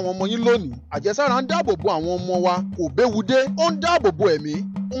àjẹsára fún àwọn ọmọ yín lónìí àjẹsára ń dáàbò bo àwọn ọmọ wa kò béwu dé ó ń dáàbò bo ẹ̀mí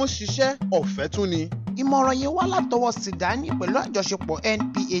ó ń ṣiṣẹ́ ọ̀fẹ́ tún ni. ìmọ̀ràn yìí wá látọwọ́ Sidani pẹ̀lú àjọṣepọ̀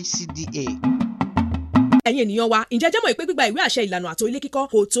NPHCDA. ẹ̀yin ènìyàn wa ǹjẹ́ jẹ́ mọ̀ pé gbígba ìwé àṣẹ ìlànà àtò ilé kíkọ́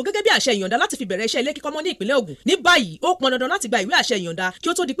kò tó gẹ́gẹ́ bí àṣẹ ìyọ̀ǹda láti fi bẹ̀rẹ̀ iṣẹ́ ilé kíkọ́ mọ́ ní ìpínlẹ̀ Ògùn ní báyìí ó pọn dandan láti gba ìwé àṣẹ ìyọ̀ǹda kí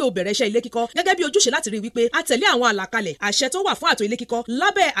ó tó di pé o bẹ̀rẹ̀ iṣẹ́ ilé kíkọ́ gẹ́gẹ́ bí ojúṣe láti rí wípé a tẹ̀lé àwọn àlàkalẹ̀ àṣẹ tó wà fún àtò ilé kíkọ́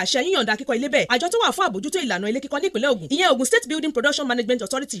lábẹ́ àṣẹ yíyọ̀ǹda kíkọ́ ilé bẹ́ẹ̀ àjọ tó wà fún àbójútó ìlànà ilé kíkọ́ ní ìpínlẹ̀ Ògùn ìyẹn Ògùn State Building Production Management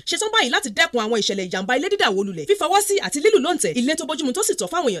Authority ṣetán báyìí láti dẹ́kun àwọn ìṣẹ̀lẹ̀ ìjàmbá ilé dídà wó lulẹ̀ fífọwọ́ sí àti lílù lóǹtẹ̀ ilé tó bójúmu tó sì tọ́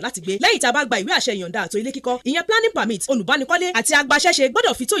fáwọn èèyàn láti gbé lẹ́yìn tá a bá gba ìwé àṣẹ ìyọ̀ǹda àtò ilé kíkọ́ ìyẹn planning permit olùbánikọ́lé àti agbaṣẹ́ṣe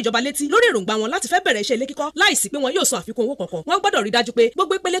gbọ́dọ̀ fi tó ìjọba létí lórí èròǹgbà wọn láti fẹ́ bẹ̀rẹ̀ iṣẹ́ ilé kíkọ́ láìsí pé wọn yóò san àfikún owó kankan wọ́n gbọ́dọ̀ rí dájú pé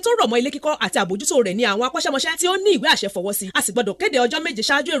gbogbo ìpele tó rọ̀ mọ́ ilé kíkọ́ àti àbójútó rẹ̀ ní àwọn akọ́ṣẹ́mọṣẹ́ tí ó ní ìwé àṣẹ fọwọ́ sí a sì gbọ́dọ̀ kéde ọjọ́ 7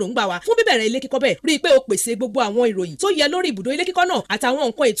 ṣáájú èròǹgbà wa fún bíbẹ̀rẹ̀ ilé kíkọ́ bẹ́ẹ̀ rí i pé o pèsè gbogbo àwọn ìròyìn tó yẹ lórí ibùdó ilé kíkọ́ náà àtàwọn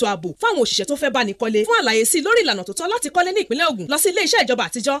nǹkan ètò ààbò fáwọn òṣìṣẹ́ tó fẹ́ bá ní kọ́lé fún àlàyé sí lórí ìlànà tó tọ́ láti kọ́lé ní ìpínlẹ̀ Ògùn lọ sí ilé iṣẹ́ ìjọba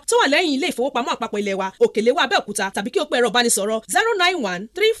àtijọ́ tó wà lẹ́yìn ilé ìfowópamọ́ àpapọ̀ ilé wa Òkèléwà Abẹ́òkúta tàbí kí o pe ẹ̀rọ ìbánisọ̀rọ̀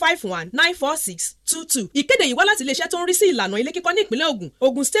 091-351-94622 ìkéde yìí wá láti ilé iṣẹ́ tó ń rí sí ìlànà ilé kíkọ́ ní ìpínlẹ̀ Ògùn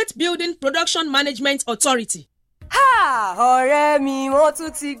Ògùn State Building Production Management Authority. ọ̀rẹ́ mi wọ́n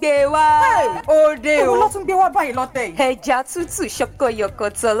tún ti gbé wá. òde o. èwo ló tún gbé wá báyìí lọ́tẹ̀ yìí. ẹja tútù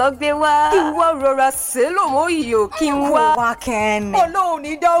ṣọkọyọkọ̀tọ̀ ló gbé wá. kí n wá rọra ṣe lòmó iyò kí n wá. kó wá kẹ́ni. olóhùn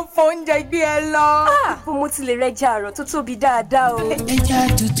ní dán fóúnjẹ gbé ẹ lọ. bó mo ti lè rẹja àrọ̀ tó tóbi dáadáa o. ẹja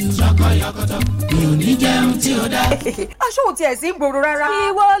tútù ṣọkọyọkọ̀tọ̀ mi ò ní jẹun tí ó dá. aṣọ òtí ẹ̀ sí ń gbòòrò rárá.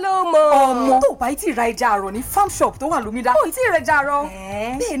 ìwọ ló mọ̀. ọmọ tó bá ti ra ẹja àrọ̀ ní farm shop tó wà lómídá. ó ti rẹja àrọ̀.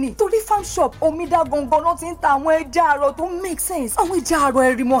 bẹ́ẹ̀ni torí farm shop omídá gangan ló ti ń ta àwọn ẹja àrọ̀ tó make sense. àwọn ẹja àrọ̀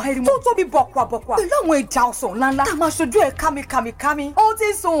ẹ̀rìmọ̀ tó tóbi bọ̀pàbọ̀pà. pẹ̀lú àwọn ẹja ọ̀sán ńláńlá. tá a máa ṣojú ẹ̀ kámikámikámi. ó ti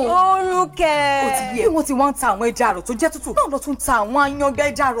sùn. oorun kẹ̀. ó ti yẹ. bí wọ́n ti wá ń ta àwọn ẹja àrọ̀ tó jẹ́ tútù. náà ló tún ta àwọn ayangbẹ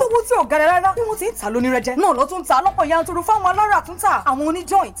ẹja àrọ̀. owó tí ò gara rárá. bí wọ́n ti ń ta lónírẹ́jẹ. náà ló tún ta lọ́pọ̀ yanturu fáwọn alára àtúntà. àwọn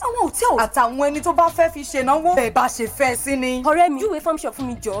oníjọ́ìnt. àwọn hòtẹ́ẹ̀lì. àtàwọn ẹni tó bá fẹ́ fi ṣènáwó. bẹ́ẹ̀ bá ṣe fẹ́ sí ni. ọ̀rẹ́ mi júwe farm shop fún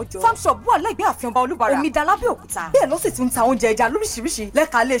mi jọ̀ọ́jọ́. farm shop wà lẹ́gbẹ̀ẹ́ ààfin ọba olúbàrà. Omidan Lábẹ́òkúta. bẹ́ẹ̀ ló sì tún ta oúnjẹ ẹja lóríṣiríṣi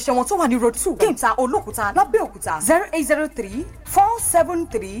lẹ́ka iléeṣẹ́ wọn tó wà ní road 2 kéńtà Olókùta Lábẹ́òkúta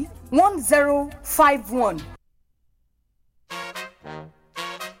 0803-473-1051.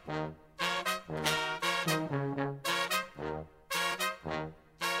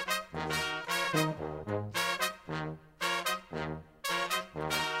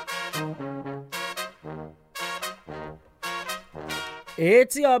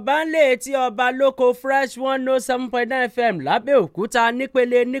 etí ọba ń lé etí ọba lóko fresh 107.9 FM lábẹ́òkúta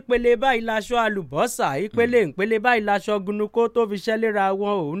nípele báyìí laṣọ àlùbọ́sà ìpele báyìí laṣọ gunukó tó fi ṣẹ́lera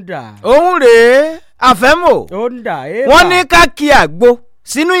wọn òun dà. òun rèé àfẹ́mò òun dà wọ́n ní ká kí àgbo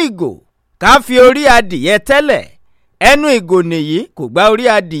sínú ìgò ká fi orí adìyẹ tẹ́lẹ̀ ẹnu ìgò nìyí kò gba orí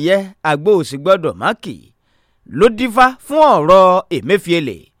adìyẹ àgbo ò sì gbọ́dọ̀ má kì í ló dífá fún ọ̀rọ̀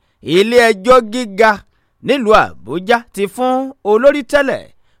Emefiele ilé-ẹjọ́ gíga nílùú Àbújá ti fún olórí tẹ́lẹ̀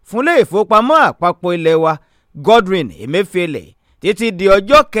fúnlé ìfowópamọ́ àpapọ̀ ilé wa Godwin Emefiele títí di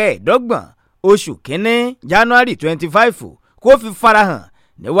ọjọ́ 25 oṣù kínní January 25 kó fi farahàn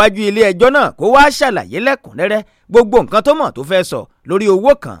níwájú ilé-ẹjọ́ náà kó wá ṣàlàyé lẹ́kùnrẹ́rẹ́ gbogbo nǹkan tó mọ̀ tó fẹ́ sọ lórí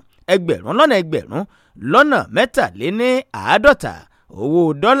owó kan ẹgbẹ̀rún lọ́nà 53 owó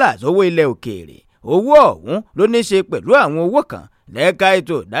dọ́là owó ilẹ̀ òkèèrè owó ọ̀hún ló ní ṣe pẹ̀lú àwọn owó kan lẹ́ka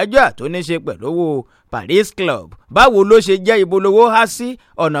ètò ìdájọ́ àtó ní ṣe pẹ̀lú owó Paris Club báwo ló ṣe jẹ́ ibo lowó há sí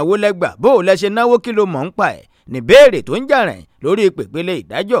ọ̀nà wo lẹ́gbà bó o lẹ́ ṣe náwó kí ló mọ̀ ń pa ẹ̀ níbèrè tó ń jàrìn lórí ìpèpele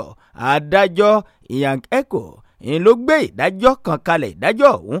ìdájọ́ adájọ́ Iyan Eko ń ló gbé ìdájọ́ kan kalẹ̀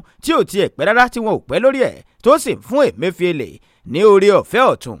ìdájọ́ ọ̀hún tí ò tiẹ̀ pẹ́ rárá tí wọn ò pẹ́ lórí ẹ̀ tó sì fún Emefiele ní orí ọ̀fẹ́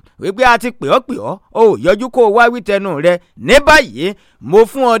ọ̀tún wípé a ti pè ọ́ o yọjú kó o wá wí tẹnu rẹ ní báyìí mo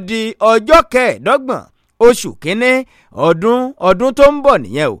fún ọ di ọjọ́ 25 oṣù kínní ọdún tó ń bọ̀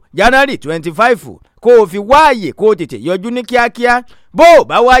nìyẹn o January 25 kó o fi wáàyè kó o tètè yọjú ní kíákíá bó o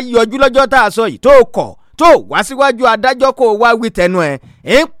bá wá yọjú lọ́jọ́ tá a sọ yìí tó kọ̀ tó wá síwájú adájọ́ kó o wá wí tẹnu ẹ̀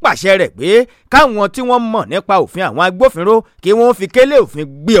ń pàṣẹ rẹ̀ pé káwọn tí wọ́n mọ̀ nípa òfin àwọn agbófinró kí wọ́n fi kélé òfin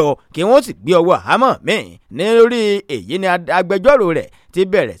gbé ọ kí wọ́n sì gbé ọwọ́ àhámọ́ míì lórí èyí ni agbẹjọ́rò rẹ̀ ti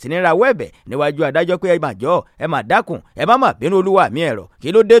bẹ̀rẹ̀ sí ní rawọ́ ẹ̀bẹ̀ níwájú adájọ́ pé ẹ mà jọ̀ọ́ ẹ mà dákun ẹ má bínú olúwa mi ẹ̀rọ kí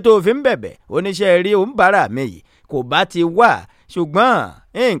ló dé tó fi ń bẹ̀bẹ̀ oníṣẹ́ rí òun bára mi yìí kò bá ti wà ṣùgbọ́n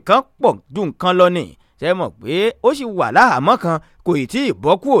nǹkan pọ̀ ju nǹkan lọ ni ṣe mọ̀ pé ó sì wà láhàámọ́ kan kò ì tí ì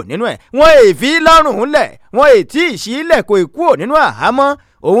bọ́ kúrò nínú ẹ̀ wọ́n èèfì lọ́rùn lẹ̀ wọ́n ì tí ì sí ilẹ̀ kò ì kúrò nínú àhámọ́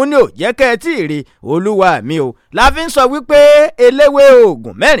òun ni ò jẹ́ kẹ́ ẹ tí ì rí olúwa mi o la fi ń sọ wípé eléwé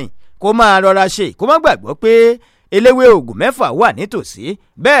oògùn mẹ́rin kó máa rọra ṣe kó má gbàgbọ́ pé eléwé oògùn 6 wà nítòsí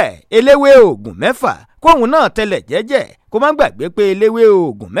bẹ́ẹ̀ eléwé oògùn 6 kóhun náà tẹlẹ̀ jẹ́jẹ́ kó má gbàgbé pé eléwé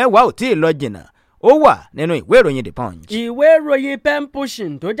oògùn 10 ò tí ì lọ jìnnà ó wà nínú ìwé ìròyìn The Punch. ìwé ìròyìn pen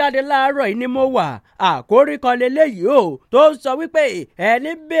pushing tó jáde láàárọ̀ yìí ni mo wà àkórí kan lélẹ́yìí o tó ń sọ wípé ẹni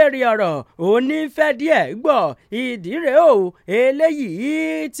béèrè ọ̀rọ̀ òní fẹ́ díẹ̀ gbọ́ ìdí rẹ̀ o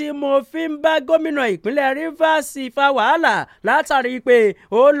eléyìí tí mo fi ń bá gómìnà ìpínlẹ̀ Rivers fa wàhálà látàrí pé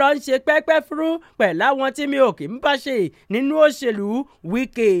ó lọ ń ṣe pẹ́pẹ́ fúrú pẹ̀lú àwọn tí mi ò kì í bá ṣe nínú òṣèlú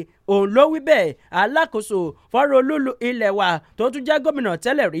Wike òun ló wí bẹ́ẹ̀ alákòóso fọ́rọ̀ olúlu ilẹ̀ wa tó tún jẹ́ gómìnà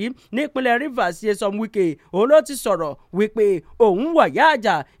tẹ́lẹ̀ rí nípínlẹ̀ Rivers Nyesom Wike òun ló ti sọ̀rọ̀ wípé òun wọ̀yá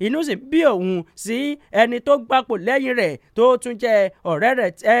àjà inú sì bí òun sí ẹni tó gbapò lẹ́yìn rẹ̀ tó tún jẹ́ ọ̀rẹ́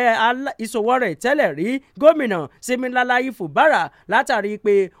rẹ̀ ìṣòwò rẹ̀ tẹ́lẹ̀ rí gómìnà Siminalayi Fubara látàrí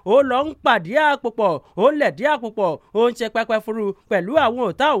pé ó lọ ń pàdé àpòpọ̀ ó lẹ̀dí àpòpọ̀ ó ń ṣe pẹpẹ furu pẹ̀lú àwọn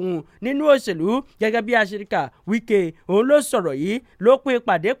ọ̀tá òun nínú òṣèlú gẹ́gẹ́ bí aṣíríkà Wike òun ló sọ̀rọ̀ yìí ló pín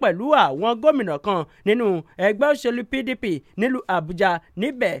ìpàdé pẹ̀lú àwọn gómìnà kan nínú ẹgbẹ́ òṣèlú PDP nílùú Àbújá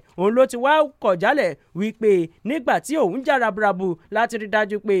níbẹ̀ òun ló ti wá kọ̀ jálẹ̀ wípé nígbà tí òun jà raburabu láti rí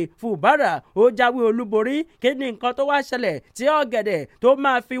dájú pé Fubara ó jáwé olúborí kí ni nǹkan tó wá ṣẹlẹ̀ tí ọ̀gẹ̀dẹ̀ tó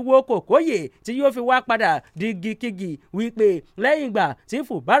máa fi wo kòkóyè tí yóò fi wá padà digikigi wípé lẹ́yìn ìgbà tí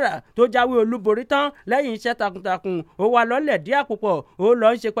Fubara tó jáwé olúborí tán lẹ́yìn iṣẹ́ takuntakun ó wà lọ́lẹ̀ dí àpòpọ̀ ó lọ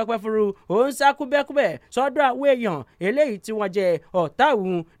ń ṣe pẹ́pẹ́ furu ó ń sá kúbẹ́kúbẹ́ sọ́dọ̀ àwọn èèyàn eléyìí tí wọ́n jẹ ọ̀tá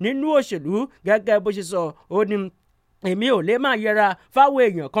òun nínú òṣèlú gẹ́gẹ́ bó ṣe sọ ó ní èmi ò lè máa yẹra fáwọn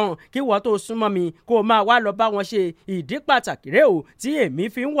èèyàn kan kí wọ́n tó súnmọ́ mi kó o máa wá lọ bá wọn ṣe ìdí pàtàkì rẹ̀ o tí èmi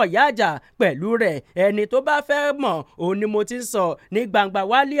fi ń wọ̀yá àjà pẹ̀lú rẹ̀ ẹni tó bá fẹ́ mọ̀ òun ni mo ti ń sọ ní gbangba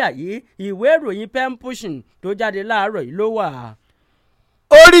wálé àyè ìwé ìròyìn pen pushing tó jáde láàárọ̀ yìí ló wà.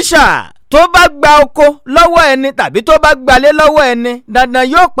 òrìṣà tó bá gba oko lọ́wọ́ ẹni tàbí tó bá gbalé lọ́wọ́ ẹni dandan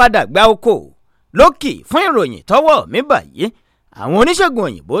yóò padà gba oko lókì fún ìròyìn tọ́wọ́ mi báyìí àwọn oníṣègùn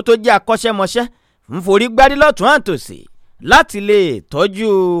òyìnbó tó jẹ́ akọ́ṣẹ́mọṣẹ́ ń forí gbárí lọ́tún àtòsí láti lè tọ́jú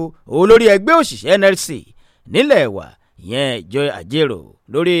olórí ẹgbẹ́ òṣìṣẹ́ NLC nílẹ̀ wa ìyẹn ìjọ àjèrò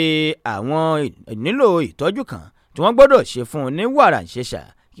lórí àwọn ìnílò ìtọ́jú kan tí wọ́n gbọ́dọ̀ ṣe fún un ní wàrà ìṣẹ̀ṣà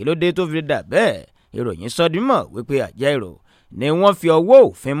kí ló dé tó fi dà bẹ́ẹ̀ ìròyìn sọdímọ̀ wípé àjẹrò ni wọ́n fi ọwọ́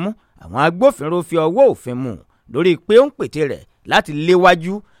òfin mú àwọn agbófinró fi ọwọ́ òfin mú lórí pé ó ń pète rẹ̀ láti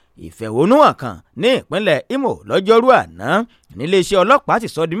léwájú ìfẹ̀hónúhàn kan ní ìpínlẹ̀ Imo lọ́jọ́rú àná níléeṣẹ́ ọlọ́pàá ti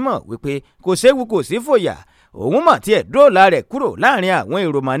sọ dímọ̀ wípé kò séwu kò sí fòyà òun mọ̀ tí ẹ̀ dóòlà rẹ̀ kúrò láàrin àwọn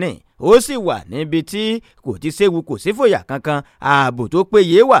èrò mọ́ni ó sì wà níbi tí kò ti séwu kò sí fòyà kankan ààbò tó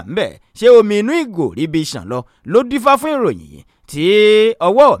péye wà ńbẹ̀ ṣé omi inú ìgò ríbi ṣàn lọ ló dífá fún ìròyìn yìí tí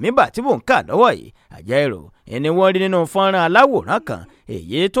ọwọ́ mi bà tí mò ń kà lọ́wọ́ yìí àjẹrò ẹni wọ́n rí nínú fọ́nrán aláwòrán kan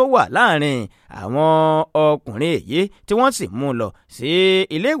èyí tó wà láàrin àwọn ọkùnrin èyí tí wọ́n sì mú un lọ sí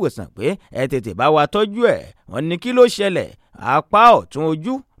ilé ìwòsàn pé ẹ tètè bá wa tọ́jú ẹ̀ wọ́n ní kí ló ṣẹlẹ̀ apá ọ̀tún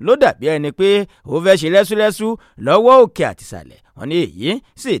ojú ló dàbí ẹni pé ó fẹ́ ṣe rẹ́súrẹ́sú lọ́wọ́ òkè àtìsàlẹ̀ wọ́n ní èyí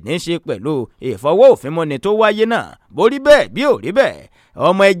sì ní í ṣe pẹ̀lú ìfọwọ́ òfin mọ́ni tó wáyé náà bó rí bẹ́ẹ̀ bí ò rí bẹ́ẹ̀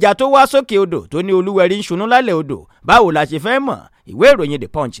ọmọ ẹja tó wá sókè odò tó ní olúwẹ̀rí ń ṣunú lálẹ́ odò báwo la ṣe fẹ́ mọ̀ ìwé ìròyìn The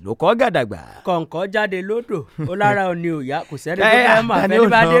Punch ló kọ gàdàgbà. kọ̀ǹkọ̀ jáde lódò ó lára òní òyà kò sẹ́ni tó fẹ́ mọ̀ àfẹ́ni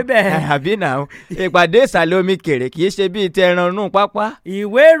bá dé bẹ́ẹ̀. àbí náà ìpàdé ìsàlẹ̀ omi kèrè kì í ṣe bíi tẹran nù pápá.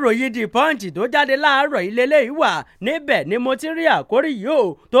 ìwé ìròyìn The Punch tó jáde láàárọ̀ ilé ìwà níbẹ̀ ni mo ti rí àkórí yìí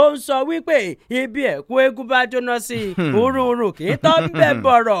ó tó ń sọ wípé ibi ẹ̀kú eégún bá jóná sí i urunrun kì í tọ́ ń bẹ̀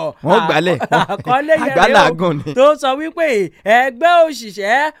bọ̀rọ̀. wọ́n gbalẹ̀ àkọlé yẹn rẹ̀ tó sọ wípé ẹgbẹ́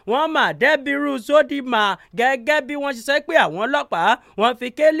òṣìṣẹ́ wọ́n mà dẹ́bìrú sódìmà gẹ́gẹ́ bí wọ́n ṣe sọ pé àwọn ọlọ́pàá wọ́n fi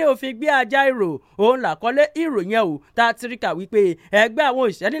kélé òfin gbé Ajaero òun làkọlé ìròyìn ẹ̀ ò tá a ti rí kà wípé ẹgbẹ́ àwọn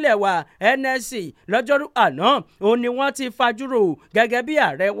òṣìṣẹ́ nílẹ̀ wa NSC lọ́jọ́rú àná òun ni wọ́n ti fajúrò gẹ́gẹ́ bí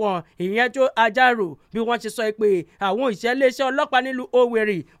ààrẹ wọn ìyẹn tó Ajaero bí wọ́n ṣe sọ pé àwọn òṣìṣẹ́ iléeṣẹ́ ọlọ́pàá nílùú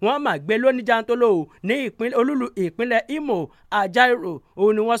Owerri wọ́n mà gbé lóní jantolo ní olúlu ìpínlẹ̀ Imo Ajaero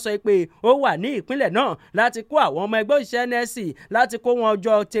òun ni wọ́n sọ pé ó wà ní ìpínlẹ̀ náà láti kó àwọn ọmọ ẹgbẹ́ òṣìṣẹ́ NSC láti kó wọn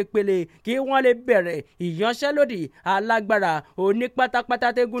jọ tepele kí wọ́n lè bẹ̀rẹ̀ ìyanṣẹ́lódì alágbára òní pátápátá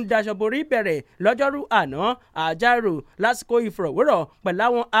tẹ́gùn daṣọ borí bẹ̀rẹ̀ lọ́jọ́rú àná Ajaero lásìkò ìfọ̀rọ̀wérọ̀ pẹ̀lú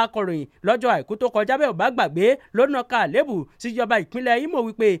àwọn akọ̀ròyìn lọ́jọ́ àìkú tó kọjá bẹ́ẹ̀ ò bá gbàgbé lónà ká àlébù síjọba ìpínlẹ̀ Imo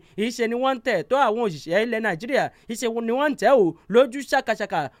wípé ìṣe ni wọ́n ń tẹ̀ tó àwọn òṣìṣẹ́ ilẹ̀ Nàìjíríà ìṣe ni wọ́n ń tẹ̀ ò lójú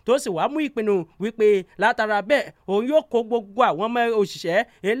ṣàkàṣàkà tó sì wá mú ìpinnu wípé látara bẹ́ẹ̀ òun yóò kó gbogbo àwọn ọmọ òṣìṣẹ́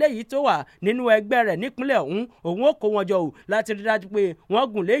eléyìí tó wà nínú ẹgbẹ́ rẹ̀ nípínlẹ̀ ọ̀hún òun ó kó wọn jọ ò láti rí dájú pé wọ́n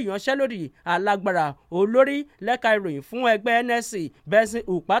gùn lé ìyanṣẹ́lódì alágbára olórí lẹ́ka ìròyìn fún ẹgbẹ́ NSC Benson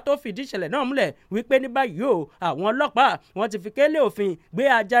Upa tó fìdí ìṣẹ̀lẹ̀ náà múlẹ̀ wípé ní báyìí o àwọn ọlọ́pàá wọ́n ti fi kélé òfin gbé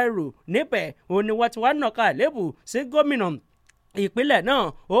Ajaero níbẹ̀ òun ni wọ́n ti wá nàka àlébù sí gómìnà ìpínlẹ̀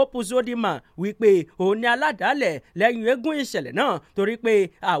náà Hope Uzodinma wípé òun ni aládàálẹ̀ lẹ́yìn eégún ìṣẹ̀lẹ̀ náà torí pé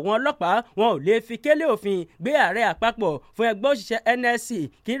àwọn ọlọ́pàá wọn ò lè fi kélé òfin gbé ààrẹ àpapọ̀ fún ẹgbẹ́ òṣìṣẹ́ NSC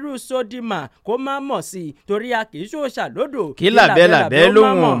kírú Uzodinma kó má mọ̀ sí i torí a kì í ṣòṣà lódò kí làbẹ́làbẹ́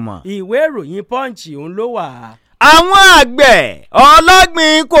lóhùn mọ̀ ìwé ìròyìn Punch òun ló wà. àwọn àgbẹ̀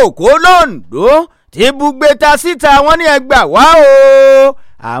ọlọ́gbìn kòkó londo ti bugbe ta síta wọn ní ẹgbàá wá o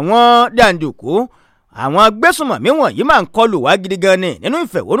àwọn jàǹdùkú àwọn agbésùnmọ̀mí wọ̀nyí máa ń kọlù wá gidi gan ni nínú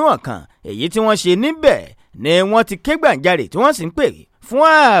ìfẹ̀hónúhàn kan èyí tí wọ́n ṣe níbẹ̀ ni wọ́n ti ké gbàǹjarè tí wọ́n sì ń pè fún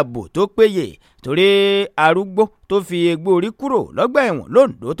ààbò tó péye torí arúgbó tó fi egbò orí kúrò lọ́gbà ẹ̀wọ̀n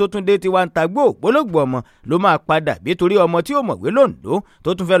londo tó tún dé tiwa ń tagbó ògbólógbò ọmọ ló máa padà bí torí ọmọ tí ó mọ̀wé londo tó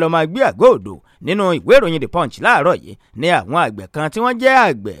tún fẹ́ lọ́ọ́ máa gbé àgọ́ òdo nínú ìwé ìròyìn The Punch láàárọ̀ yìí ní àwọn àgbẹ̀ kan tí wọ́n jẹ́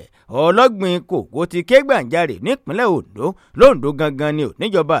àgbẹ̀ ọlọ́gbìn kòkó ti ké gbàǹjarè nípínlẹ̀ Ondo londo gangan ni ò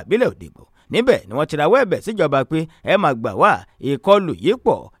níjọba àbílẹ̀ Òdìgbò níbẹ̀ ni wọ́n ti rawọ́ ẹ̀bẹ̀ síjọba pé ẹ máa gbà wá ìkọlù yìí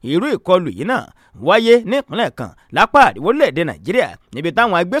pọ̀ irú ìkọlù yìí náà wáyé nípínlẹ̀ kan lápá àríwólẹ̀èdè Nàìjíríà níbi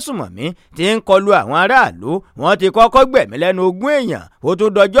táwọn agbésùmọ̀mí ti ń kọlù àwọn aráàlú wọ́n ti kọ́kọ́ gbẹ̀mí lẹ́nu 20 èèyàn ó tún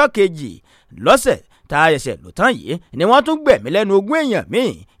dọjọ́ kejì lọ́sẹ̀ tá a ṣẹ̀ṣẹ̀ lò tán yìí ni wọ́n tún gbẹ̀mí lẹ́nu 20 èèyàn míì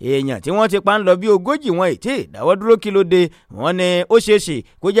èèyàn tí wọ́n ti pa ń lọ bí 40 wọn ètí ìdáwọ́ dúró kí ló dé wọ́n ní ó ṣeéṣe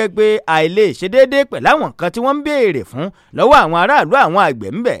kó jẹ́ pé àìlè ṣe déédéé pẹ̀lú àwọn nǹkan tí wọ́n ń béèrè fún lọ́wọ́ àwọn aráàlú àwọn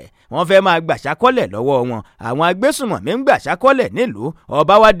àgbẹ̀ ńbẹ̀ wọ́n fẹ́ máa gbàṣákọ́lẹ̀ lọ́wọ́ wọn àwọn agbésùnmọ̀mí ń gbàṣákọ́lẹ̀ nílùú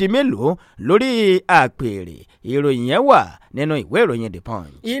ọba wa di mélòó lórí àpèrè ìròyìn yẹn wà nínú ìwé ìròyìn The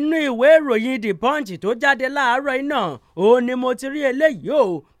Punch. inú ìwé ìròyìn The Punch tó jáde láàárọ̀ iná òun ni mo ti rí eléyìí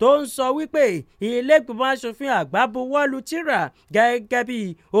o tó ń sọ wípé ilé ìgbìmọ̀ asòfin àgbà buwọ́lù tírà gẹ́gẹ́ bí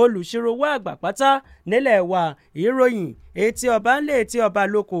olùṣirò àgbà pátá nílẹ̀ wa ìròyìn etí ọba ńlẹ̀ etí ọba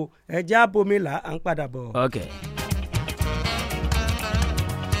lóko ẹ̀jẹ̀ abomila à ń padà bọ̀. Okay.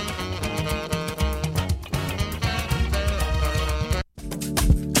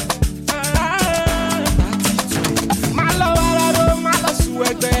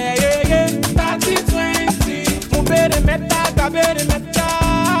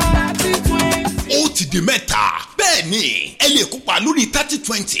 ó ti di mẹ́ta bẹ́ẹ̀ ni ẹ lè kópa lórí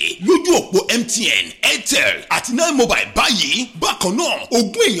 30/20 lójú òpó MTN Airtel àti 9mobile báyìí bákan náà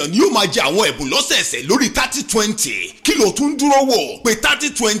 20 èèyàn ni yóò máa jẹ àwọn ẹ̀bùn lọ́sẹ̀ẹ̀sẹ̀ lórí 30/20 kí ló tún dúró wò pé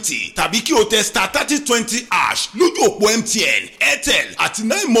 30/20 tàbí kí o tẹ star 30/20 hash lójú òpó MTN Airtel àti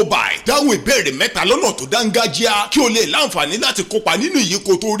 9mobile dáhùn ìbéèrè mẹ́ta lọ́nà tó dáńgájíá kí o lè láǹfààní láti kópa nínú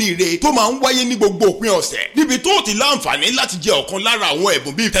ìyíkoto oríire tó máa ń wáyé ní gbogbo òpin ọ̀sẹ̀ níbi tó ti láǹfààní láti jẹ ọ̀kan lára àwọn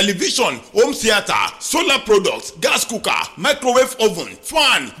ẹ̀bùn bíi tẹlifíṣọ̀n home theatre solar products gas cooker microwave oven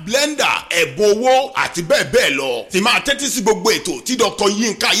fan blender ẹ̀bùn owó àti bẹ́ẹ̀ bẹ́ẹ̀ lọ. tí máa tẹ́tí sí gbogbo ètò tí Dr.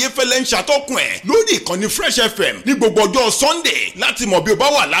 Yinka Ayéfẹ́lẹ́ ń ṣàtọ́kùn ẹ̀ lórí ìkànnì Fresh FM ní gbogbo ọjọ́ Sunday láti mọ̀ bí o bá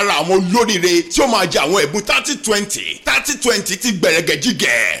wà lára àwọn olóríire tí ó máa jẹ àwọn ẹ̀bùn 30-20 ti gbẹ̀rẹ̀gẹ̀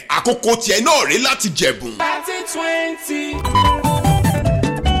jígẹ̀. àkókò tiẹ̀ náà rí láti jẹ̀bùn. 30-20.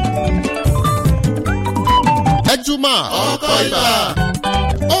 Ẹjúmọ́ ọkọ̀ ibà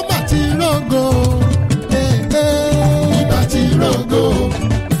ó mà ti rògo ibà ti rògo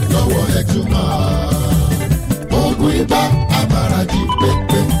lọ́wọ́ Ẹjúmọ́ oògùn ibà amárajì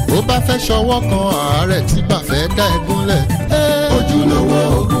pépé ó bá fẹ́ ṣọwọ́ kan àárẹ̀ tí bá fẹ́ dá ẹ gúnlẹ̀ ojúlówó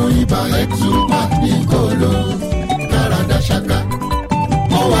oògùn ibà Ẹjúmọ́ ní kòló dáradá ṣáká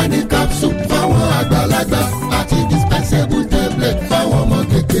ó wà ní capsule fáwọn àgbàlagbà àti dispensable tablet fáwọn ọmọ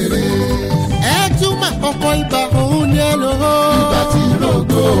kékeré. Ẹ̀túmọ̀ ọkọ̀ ibà òun ni ẹ lò ó. Ibà ti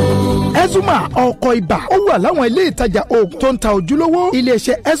rògo. Ẹ̀túmọ̀ ọkọ̀ ibà ó wà láwọn ilé ìtajà oògùn tó ń ta ojúlówó.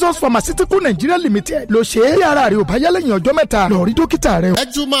 Iléeṣẹ́ Ezos Pharmaceutical Nigeria Limited ló ṣe é. Bí ara rẹ̀ ò bá yá lẹ́yìn ọjọ́ mẹ́ta lọ rí dókítà rẹ̀.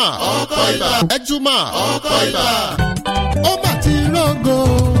 Ẹ̀túmọ̀ ọkọ̀ ibà. Ẹ̀túmọ̀ ọkọ̀ ibà. Ó mà ti rògo.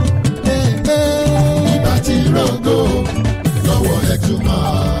 Ibà ti rògo lọ́wọ́ Ẹ̀túmọ̀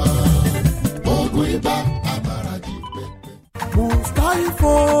oògùn ibà amárajì pépé.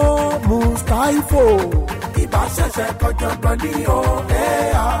 Mustaifo ibà ṣẹ̀ṣẹ̀ kọjọ́gbọ́n ní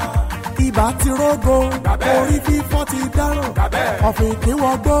OAR ibà ti rógo orí fífọ́ ti dáràn ọ̀fìn kí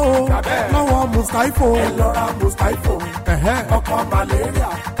wọ́n gbó o lọ́wọ́ Mustaifo ẹ lọ ra Mustaifo ọkọ̀ malaria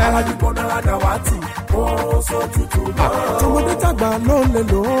aládìgbòna àdáwátì ó sójútùú náà tọmọdé tàgbà ló lè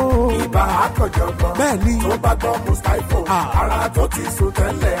lò ó ibà àkànjọ̀gbọ́n bẹ́ẹ̀ ni tó bá gbọ́ Mustaifo ara tó ti sùn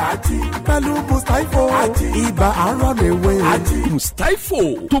tẹ́lẹ̀ ají pẹ̀lú Mustaifo ibà arán lè wé Mustaifo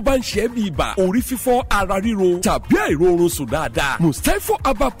tó bá ń ṣe é bí ibà orí fífọ́ ara ríro tàbí àìróorun sùn dáadáa Mustaifo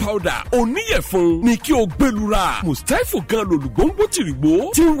herbal powder oníyẹ̀fun ni kí o gbẹlura Mustaifo gan lòlùgbòǹgbò tìrìgbò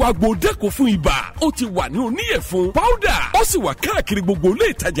tí ń wa gbòdẹ́kọ̀ fún ibà ó ti wà ní oníyẹ̀fun powder ó sì wà káàkiri gbogbo ilé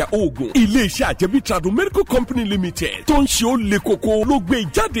ìtajà oògùn iléeṣẹ́ àjẹbí Trado Medical Company Limited tó ń ṣe ó le koko ló gbé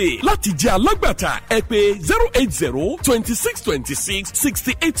jáde láti jẹ́ alágbàtà ẹ pè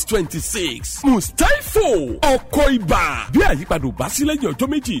 080-2626-6826 Mustaifo ọkọ̀ ibà bí àyípadà ò bá sí lẹ́yìn ọjọ́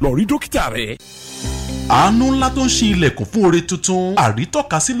méjì lọ rí dókítà rẹ̀. àánú ńlá tó ń ṣí ilẹ̀kùn fún oore tuntun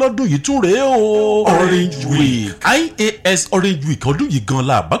àrítọ́kasí lọ́dún yìí tún rèé o. Orange Week IAS Orange Week ọdún yìí gan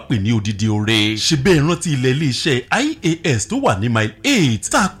la bá pè ní odidi oore. ṣe bẹ́ẹ̀ rántí ilẹ̀ iléeṣẹ́ IAS tó wà ní mile 8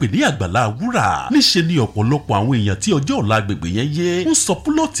 tá a pè ní àgbàlá wúrà. níṣe ni ọ̀pọ̀lọpọ̀ àwọn èèyàn tí ọjọ́ ọ̀la agbègbè yẹn yé ń sọ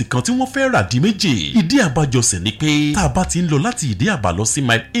púlọ̀tì kan tí wọ́n fẹ́ rà di méjì. ìdí àbájọ sì ni pé tá a bá ti ń lọ láti ìdí àbá lọ sí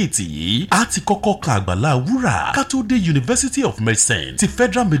mile 8 yìí a ti kọ́kọ́ kan àgbàlá wúrà ká tó dé University of Medicine ti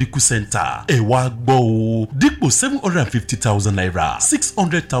Federal Medical Center. ẹ wá gbọ́ o dípò 750,000 naira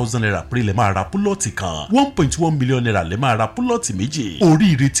 600,000 naira péré lè máa ra púlọ̀tì kan 1.1 million naira lè máa ra púlọ̀tì méjì.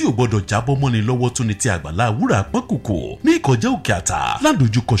 oríire tí ò gbọdọ̀ jábọ́ mọ́ni lọ́wọ́ tún ni ti àgbàlá wúrà pọ́nkòkò ní ìkọjá òkè àtà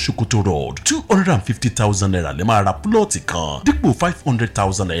ládojúkọ Sokoto road 250,000 naira lè máa ra púlọ̀tì kan dípò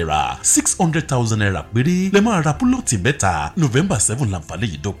 500,000 naira 600,000 naira péré lè máa ra púlọ̀tì mẹ́ta November 7 lànfààní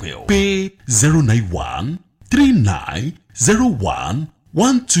yìí dópin o. pé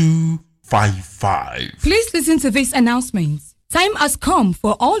 09139011255. Please listen to this announcement. Time has come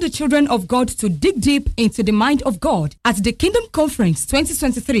for all the children of God to dig deep into the mind of God at the Kingdom Conference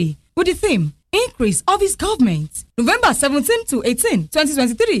 2023 with the theme Increase of His Government. November 17 to 18,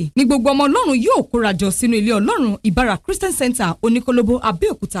 2023 ní gbogbo ọmọ Ọlọ́run yóò kórajọ sínú ilé Ọlọ́run Ìbára Christian Center Oníkólóbó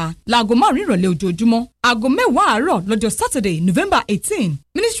Abẹ́òkúta láago 5 ìrọ̀lẹ́ ojoojúmọ́. Aago 10 àárọ̀ lọ́jọ́ Saturday, November 18.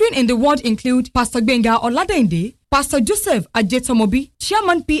 Ministering in the word include Pastor Gbenga Oladende, Pastor Joseph Ajetomobi,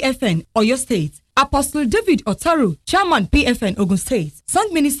 Chairman PFN, Oyo State. Apostle David Otaru, Chairman PFN, Ogun State. Song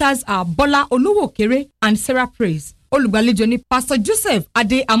ministers are Bola Oluwokere and Sarah Praise. Olùgbàlejò ni Pastor Joseph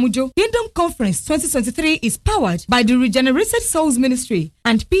Ade Amujo. Kingdom Conference 2023 is powered by the Regenerated Souls Ministry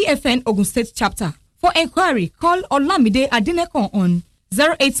and PFN Ogun State Chapter. For inquiry, call Olamide Adenekon on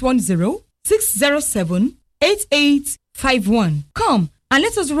 0810-607-8851. Come and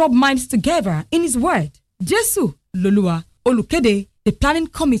let us rub minds together in His Word. Jesu Lolua Olukede, the Planning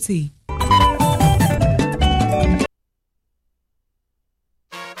Committee.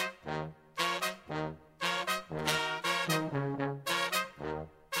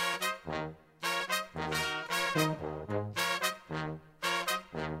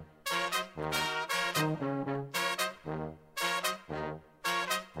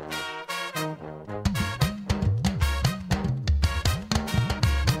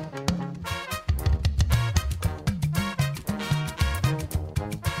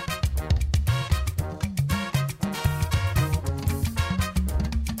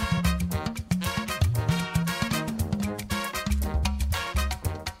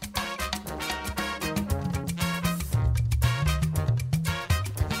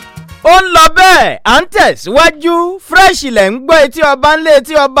 ó ń lọ bẹ́ẹ̀ à ń tẹ̀síwájú fresh lẹ̀ ń gbọ́ etí ọba ńlẹ̀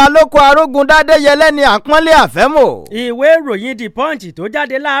etí ọba lóko arógun dádéyẹlẹ́ ni àpọ́nlé àfẹ́mọ̀. ìwé ìròyìn the punch tó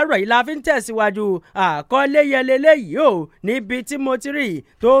jáde láàárọ̀ yìí la fi ń tẹ̀síwájú àkọlé yẹlẹ́lẹ́ yìí o níbi tí mo ti rí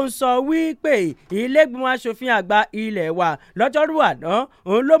tó ń sọ wípé ilé-ìgbìmọ̀ asòfin àgbà ilé wa lọ́jọ́rú àná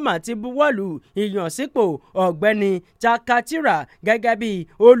òun ló mà ti buwọ́lù ìyànsípò ọ̀gbẹ́ni Chakatira gẹ́gẹ́ bí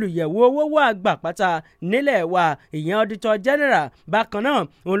olùyẹ̀wò owó àgbà pátá nílẹ̀ wa ìyẹn auditor general bákan náà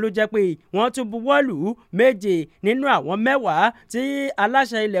òun ló jẹ́ pé wọ́n tún buwọ́lù 7 nínú àwọn 10 tí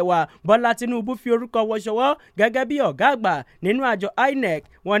aláṣẹ ilẹ̀ wa Bọ́lá Tinubu fi orúkọ wọn ṣọwọ́ gẹ́gẹ́ bí ọ̀gá àgbà nínú àjọ INEC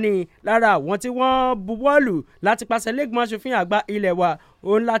wọ́n ní lára àwọn tí wọ́n buwọ́lù láti pàṣẹ lẹ́gbọ̀n aṣòfin àgbà ilẹ̀ wa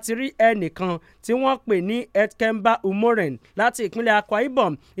òun láti rí ẹnìkan tí wọ́n pè ní Edkemba Umoren láti ìpínlẹ̀ Akwa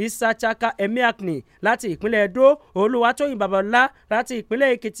Ibom, Isachaka Emiakni láti ìpínlẹ̀ Edo, Olúwatóyìn Babalọ́lá láti ìpínlẹ̀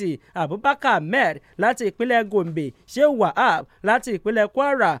Èkìtì, Abubakar Ahmed láti ìpínlẹ̀ Gombe, Shehu Wahab láti ìpínlẹ̀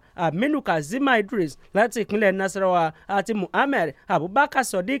Kwara, Aminu Kazima Idris láti ìpínlẹ̀ Nasarawa àti Muhammed Abubakar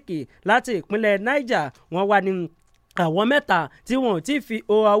Sodiq láti ìpínlẹ̀ Niger. Wọ́n wà ní àwọn mẹ́ta tí wọn ò tí ì fi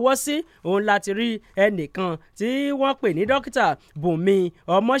ọwọ́ sí òun láti rí ẹnìkan tí wọ́n pè ní dókítà Bùnmi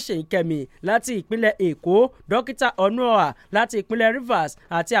Ọmọṣẹ́yìnkẹ́mi láti ìpínlẹ̀ Èkó, dókítà Ọ̀nùọ̀à láti ìpínlẹ̀ Rivers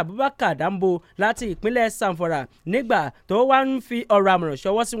àti Abubakar Dambo láti ìpínlẹ̀ Zamfara. Nígbà tó wá ń fi ọ̀rọ̀ àmọ̀ràn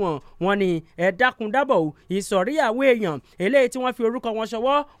ṣọwọ́ sí wọn, wọ́n ní ẹ dákun dábọ̀ ìsọ̀rí àwọn èèyàn eléyìí tí wọ́n fi orúkọ wọn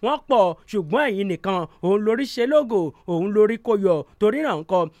ṣọwọ́ wọ́n pọ̀ ṣùgbọ́n ẹ̀yin nìkan òun lórí ṣe lógo òun lórí kò yọ torí náà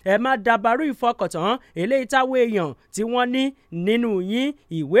nǹkan ẹ má dabarú ìfọkàntán eléyìí táwọn èèyàn tí wọ́n ní nínú yín.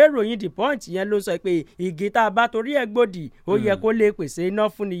 Ìwé ìròyìn The Punch yẹn ló sọ pé igi tá a bá torí ẹ̀ gbòdì ó yẹ kó lè pèsè iná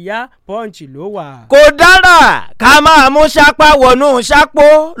fún ni yá. Punch ló wà. kò dára ká máa mú sápá wọnú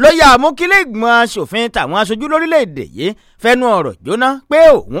sápó ló yà mú kílé ìgbìmọ̀ asòfin tàwọn aṣojú lórílẹ̀‐èdè yìí fẹnu ọ̀rọ̀ jóná pé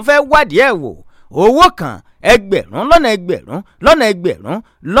òun fẹ́ wádìí ẹ̀ wò owó kan ẹgbẹ̀rún lọ́nà ẹgbẹ̀rún lọ́nà ẹgbẹ̀rún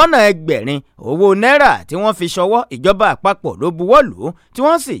lọ́nà ẹgbẹ̀rin owó náírà tí wọ́n fi ṣọwọ́ ìjọba àpapọ̀ ló buwọ́lù tí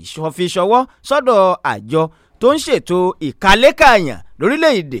wọ́n sì fi ṣọwọ́ sọ́dọ̀ àjọ tó ń ṣètò ìkàlẹ́kàyàn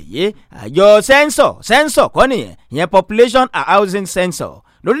lórílẹ̀‐èdè yìí àjọ sẹ́ńsọ̀ kọ́ nìyẹn ìyẹn population and housing census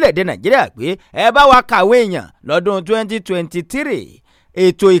lórílẹ̀‐èdè Nàìjíríà pé ẹ bá wa kàwé èèyàn lọ́dún 2023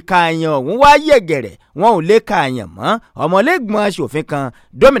 ètò ìkààyàn ọ̀hún wá yẹ̀gẹ̀rẹ̀ wọn ò lè kààyàn mọ́ ọmọlẹ́gbọ̀n aṣòfin kan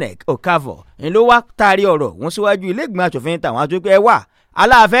Dominic Okafo ń ló wá taari ọ̀rọ̀ ọ̀hún síwájú ilé-ìgbìmọ̀ aṣòfin tàwọn aṣojú ẹ wà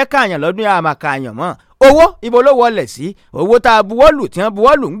aláàfẹ́ kààyàn lọ́dún yà máa kààyàn mọ́ owó ibo ló wọlé sí owó tá a buwọ́lù tí wọ́n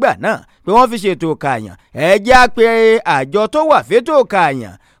buwọ́lù ń gbà náà pé wọ́n fi ṣètò kààyàn ẹ jẹ́ àpè àjọ tó wà fétò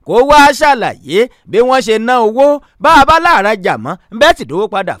kààyàn kó wá ṣàlàyé bí wọ́n ṣe ná owó bá a bá láàárọ̀ jà mọ́ bẹ́ẹ̀ tí dówó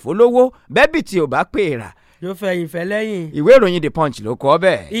padà fólówó bẹ́ẹ̀ bì tí ò bá pè rà yóò fẹ̀yìn fẹ́ lẹ́yìn. ìwé ìròyìn The Punch ló kọ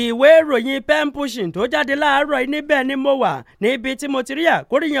bẹ́ẹ̀. ìwé ìròyìn pen pushing tó jáde láàárọ̀ yìí níbẹ̀ ni mo wà níbi tí mo ti rí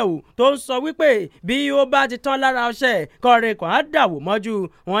àkóríyàn wò tó ń sọ wípé bí ó bá ti tán lára ọṣẹ kọrin kan á dàwó mọ́jú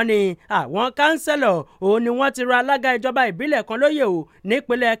wọn ni àwọn kánsẹ́lọ̀ òun ni wọ́n ti ra alága ìjọba ìbílẹ̀ kan lóyè o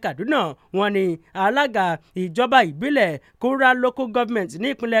nípínlẹ̀ Kaduna wọn ni alága ìjọba ìbílẹ̀ Kura local government ní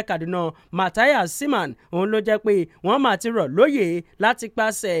ìpínlẹ̀ Kaduna Matthias Siman òun ló jẹ́ pé wọ́n máa ti rọ̀ lóyè láti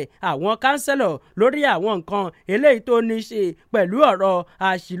pàṣẹ àwọn kánsẹ́lọ̀ lórí àwọn nǹkan eléyìí tó ní ṣe pẹ̀lú ọ̀rọ̀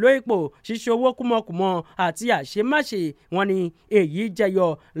àṣìlò ipò ṣíṣe owó kúmọkùmọ àti àṣemáṣe wọn ni èyí jẹyọ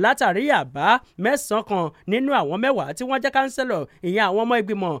látàrí àbá 9 kan nínú àwọn 10 tí wọ́n jẹ́ kánsẹ́lọ̀ ìyẹn àwọn ọmọ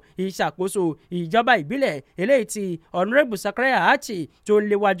ìgbìmọ̀ ìṣàkóso ìjọba ìbílẹ̀ eléyìí tí Honorable Zakaria Achi tó ń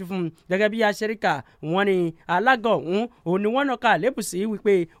léwájú fún gẹ́gẹ́ bí aṣẹ́ríkà wọn ni alága ọ̀hún òun ni wọ́n nàka àlébù sí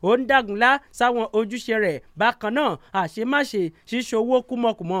wípé ó ń dàgúnlá sáwọn ojúṣe rẹ̀ bákan náà àṣemáṣe ṣíṣe owó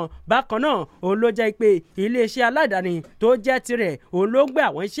kúmọkùmọ bákan náà òun ló jẹ́ pé iléeṣẹ́ aládàáni tó jẹ́ tirẹ̀ òun ló ń gbé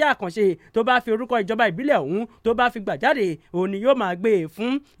àwọn iṣẹ́ àkànṣe tó bá fi orúkọ ìjọba ìbílẹ̀ ọ̀hún tó bá fi gbà jáde òun ni yóò máa gbé e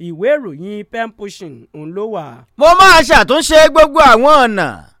fún ìwé ìròyìn pen pushing òun ló wà. mo máa ṣàtúnṣe gbogbo àwọn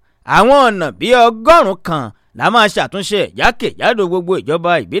ọ̀nà bíi 100 kan la máa ṣàtúnṣe jákèjádò gbogbo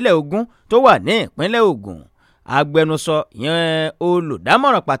ìjọba ìbílẹ̀ 20 tó wà ní ìpínlẹ̀ Ògùn agbẹnusọ ìyẹn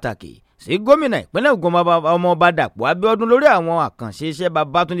olùdámọ̀ràn pàtàkì sí gómìnà ìpínlẹ̀ Ògùn ọmọọba Dàpọ̀ Abíọ́dún lórí àwọn àkànṣe iṣẹ́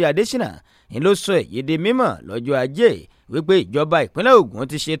Babátúndé Adéṣínà ni ló sọ èyí di mímọ̀ lọ́jọ́ Ajé wípé ìjọba ìpínlẹ̀ Ògùn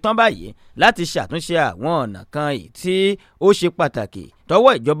ti ṣe tán báyìí láti ṣàtúnṣe àwọn ọ̀nà kan tí ó ṣe pàtàkì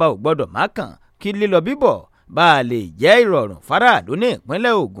tọwọ́ ìjọba ò gbọ́dọ̀ má kàn kí lílọ bíbọ̀ bá a lè jẹ́ ìrọ̀rùn fáráàlú ní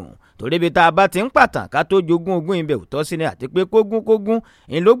ìpínlẹ̀ Ògùn torí bí tá a bá ti ń pàtàn ká tó jogún ogún ibẹ̀ ò tọ́ sí ni àti pé kógún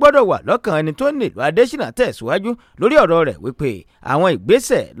ń ló gbọ́dọ̀ wà lọ́kàn ẹni tó nílò. Adéṣínà tẹ̀síwájú lórí ọ̀rọ̀ rẹ̀ wípé àwọn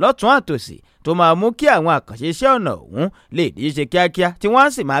ìgbésẹ̀ lọ́tún àtòsì tó máa mú kí àwọn àkànṣe iṣẹ́ ọ̀nà ọ̀hún lè di ṣe kíákíá tí wọ́n á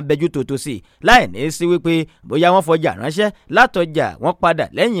sì máa bẹjú tòótọ́ sí i láì ní sí wípé bóyá wọ́n fọjà ránṣẹ́ látọjà wọ́n padà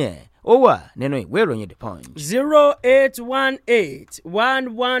lẹ́yìn ẹ̀ ó wà nínú ìwé ìròyìn The Punch. 0818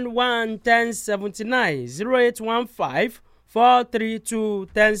 111 1079 0815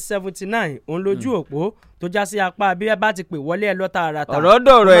 432-1079 òun lójú òpó tó já sí apá bí ẹ bá ti pè wọlé ẹ lọ́ta ara ta. ọ̀rọ̀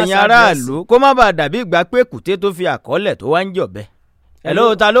dọ̀rọ̀ ẹ̀yin aráàlú kó má bàa dàbí ìgbà pé èkúté tó fi àkọọ́lẹ̀ tó wá ń jọ̀bẹ.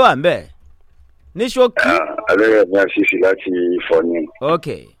 hello ta ló wà ń bẹ̀? ní ṣókí. alẹ́ mi àṣìṣe láti Ìfọ̀ni. ok.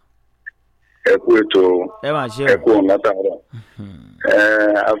 ẹ kú ètò ẹ kú ọ̀nà látàárọ̀.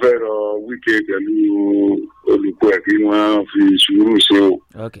 a fẹ́ rọ Wike pẹ̀lú olùkọ́ ẹ̀ kí wọ́n fi sùúrù ṣe o.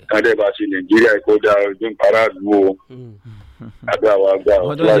 kádẹ́ bá ṣe Nàìjíríà kó dá ojú ń para àdúgbò o. àbí àwọn àgbà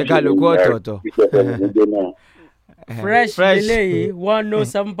wọ́n tó ń ṣe kálukú ọ̀tọ̀ọ̀tọ̀. fresh eléyìí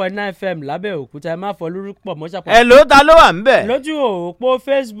 107.9 FM lábẹ́òkúta ẹ má fọ lórúkọ mọ́ṣápá. ẹ ló ta ló wà ń bẹ̀. lójú òpó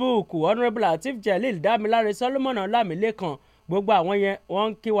Facebook honourable Lateef Jelil Dámiláre Solomon Ọlámilékan gbogbo àwọn yẹn wọ́n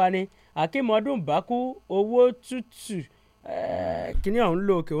ń kí wa ní akímọdún bákú owó tútù kíní ọ̀hún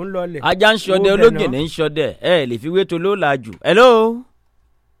lò òkè òun lọlẹ̀. ajá ń ṣọdẹ ológìnní ń ṣọdẹ ẹ lè fi wé tó ló la jù. hello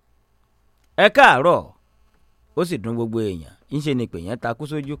ẹ káàárọ̀ ó sì dùn gbogbo èèyàn ń ṣe ni pé yẹn takú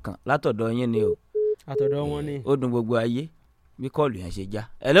sójú kan látọ̀dọ̀ yín ni o. àtọ̀dọ̀ wọn ni. ó dùn gbogbo ayé bí kọ́ọ̀lù yẹn ṣe já.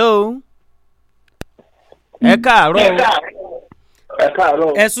 hello ẹ káàárọ̀. ẹ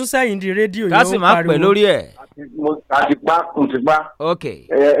káàárọ̀. ẹ sún sẹ́yìn di rédíò yẹn ó pariwo. ká sì má pẹ́ lórí ẹ̀. àti pa. ok.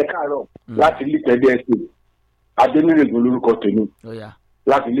 ẹ káàárọ̀ láti ilé tẹ̀lé ẹ̀sìn adémírègùn lórúkọ tèmi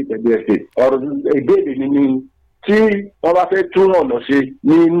láti ilé tẹ̀lé ẹ̀sìn ọ̀rọ̀ ìbéèrè ni tí wọ́n bá fẹ́ tún ọ̀nà ṣe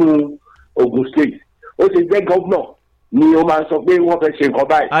nínú Ogun State ó ti jẹ́ gọ́vnà ni ó máa ń sọ pé wọ́n fẹ́ ṣe nǹkan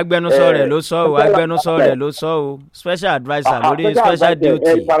báyìí. agbẹnusọ rẹ̀ ló sọ o agbẹnusọ rẹ̀ ló sọ o special adviser lórí special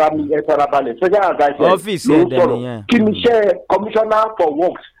duty. ẹ farabalẹ̀ special adviser ọ́fíìsì ẹ̀dẹ̀ nìyẹn. kí ni iṣẹ́ commissioner for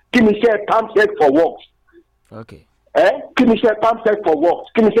works kí ni iṣẹ́ pamsec for works. kí ni iṣẹ́ pamsec for works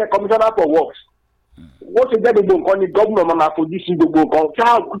kí ni iṣẹ́ commissioner for works. wọ́n ti jẹ́ gbogbo nǹkan ni gómìnà máa fojú sí gbogbo nǹkan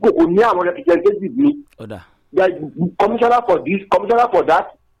ṣáà kò ní àwọn representative ni. commissioner for this commissioner for that.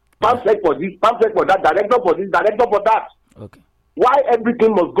 Pamphlet for this, pamphlet for that, director for this, director for that. Okay. Why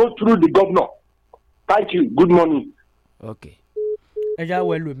everything must go through the governor? Thank you. Good morning. Okay. ẹ já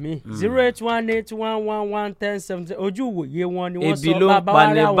wọ ẹlòmíì 08181111070 ojú ìwòye wọn ni wọ́n sọ bàbá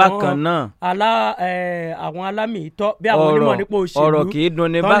wa rí àwọn alámì ìtọ́ bí àwọn onímọ̀ nípa òṣèlú ọ̀rọ̀ kì í dùn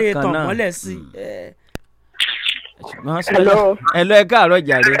ní bákan náà tán lè tàn mọ́lẹ̀ sí. hello ẹ káàárọ̀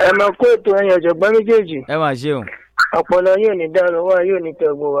jàre. ẹ máa kó ètò ẹ̀yin ọ̀jọ̀gbọ́n méjèèjì. ẹ máa ṣeun. ọpọlọ yóò ní dáná wá yóò ní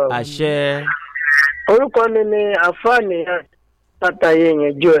tẹ̀gbọ́ wa. àṣẹ. orúkọ mi ni àfáàní àtàyè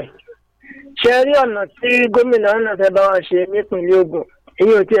yẹn jọ ẹ. ṣe rí ọ̀nà tí gómìnà náà fẹ́ bá wa ṣe nípìnlẹ̀ Ògùn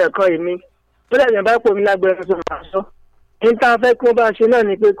èyí ò tí ẹ̀ kọ́ èmi tó lẹ́yìn bá pò mí lágbẹ́rẹ́ tó máa sọ. níta fẹ́ kí wọ́n bá ṣe náà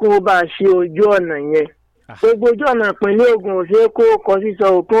ni pé kí wọ́n bá ṣe ojú ọ̀nà yẹn. gbogbo ojú ọ̀nà ìpínlẹ̀ Ògùn ò ṣeé kó kọ sísọ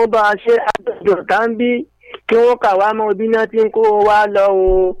kí wọ́n bá ṣe àgbẹ̀dọ̀ tá ń bí kí wọ́n kà wá mọ́ bí náà ti ń kó wa lọ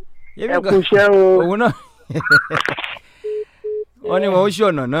o ẹ̀kúṣẹ́ o. òun náà wọ́n ní wọn ó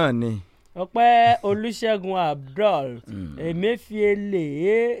ṣọ̀nà náà ni. ọpẹ́ Olúṣẹ́gun Abdul Emefiele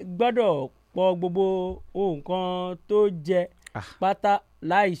gbọ́dọ̀ pọ̀ gbogbo nǹkan tó jẹ pátá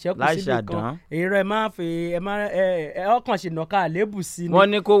láì ṣẹ́kù síbi kan èrò ẹ máa fi ẹ ọkàn ṣe nàka àlébù sí ni. wọ́n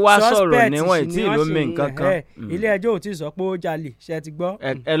ní kó wá sọ̀rọ̀ níwọ̀n tí ìlú mi nǹkan kan. ilé ẹjọ́ ò tí ì sọ pé ó jalè ṣe ti gbọ́.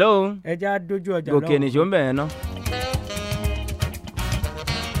 hello ẹ já dójú ọjà lọ́wọ́. gòkè nìṣó ń bẹ̀rẹ̀ náà.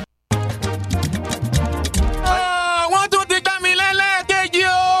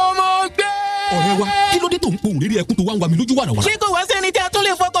 wa kí ló dé tó ń pohùn lérí ẹkún tó wá ń wa mi lójú wàràwàrà. ṣé kò wá sẹ́ni tí a tún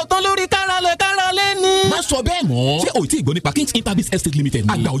lè fọkàn tán lórí káralẹ̀ ni. má sọ bẹ́ẹ̀ mọ́. ṣé o ti gbọ́ nípa Kings Interbis Estate Limited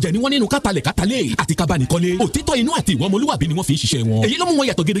ni. àgbà ọ̀jẹ̀ ni wọ́n nínú kátàlẹ̀ àti kábàánikọ́lé. òtítọ́ inú àti ìwà ọmọlúwàbí ni wọ́n fi ń ṣiṣẹ́ wọn. èyí ló mú wọn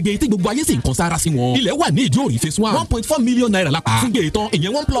yàtọ̀ gedegbe tí gbogbo ayé sì ń kan sára sí wọn. ilẹ̀ wà ní Ìdí-Òrí phase 1 1.4 million naira lápá. fún gbé ìtàn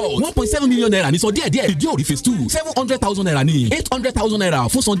ìyẹn 1 plot 1.7 million naira ní san díẹ̀díẹ̀. Ìdí-Òrí phase 2 700,000 naira ní 800,000 naira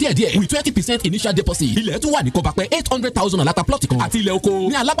fún san díẹ̀díẹ̀ with 20% initial deposit. ilẹ̀ tún wà ní Kọ́bápẹ́ 800,000 láta plot kan. àti ilẹ̀ oko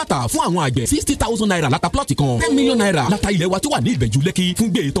ní Alábàtà fún àwọn àgbẹ̀ 60,000 naira láta plot kan. 10 million naira láta ilẹ̀ wa tó wà ní Ìbẹ̀jú Lẹ́kì fún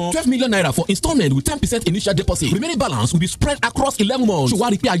gbé ìtàn 12 million naira for installment with 10% initial deposit. Remaining balance will be spread across 11 months.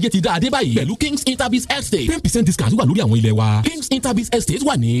 ṣùwárí pé ayé ti dá adé báyìí. pẹ̀lú Kings Interbis Estate 10% discount wà lórí àwọn ilẹ̀ wa. Kings Interbis Estate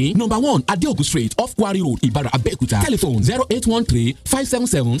wà ní number 1 Adeogun Street off Quarry Road Ìbàrà Abẹ́òkúta. Telephone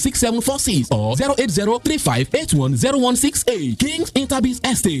 0813-577-6746 or 08035810168. Kings Interbis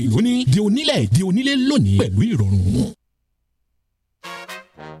Estate lóní di onílẹ̀ di onílé lónìí pẹ̀lú ìrọ̀rùn.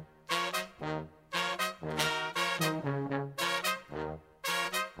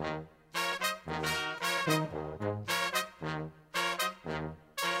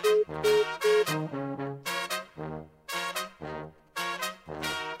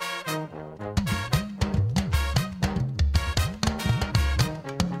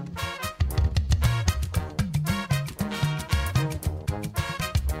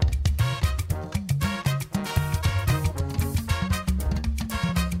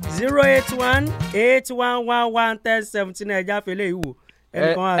 08181111017 ẹja fẹlẹ ìwò.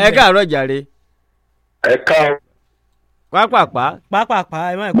 ẹ káàárọ̀ jàre. ẹ káàárọ̀. pápápá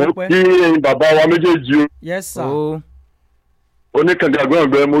ẹ má mo kí bàbá wa méjèèjì o. yes sir. oníkànga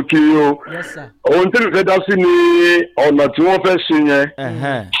gbọ́ngbẹ́ mo kí o. yes sir. ohun tí mi fẹ́ dá sí ni ọ̀nà tí wọ́n fẹ́ ṣe yẹn.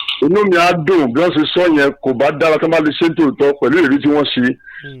 inú mi á dùn bí wọ́n ṣe sọ yẹn kò bá dára kí wọ́n bá lè ṣe tòótọ́ pẹ̀lú èrí tí wọ́n ṣe.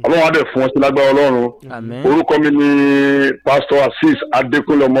 ọlọ́run á dẹ̀ fún wọn sí lágbára ọlọ́run. orúkọ mi ni pastor Azeez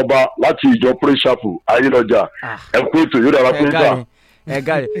Adékúnlé ọmọba láti ìjọ Praise Chapel ayélujára ẹ kú ètò yóò dára fún ìgbà.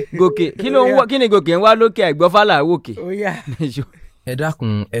 ẹ̀ka rẹ̀ gòkè kí ni gòkè ń wá lókè àìgbọ́fàlà wòkè. ẹ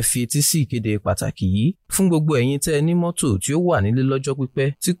dákun ẹ fi etí sí ìkéde pàtàkì yìí fún gbogbo ẹ̀yin tẹ́ ẹ ní mọ́tò tí ó wà nílé lọ́jọ́ pípẹ́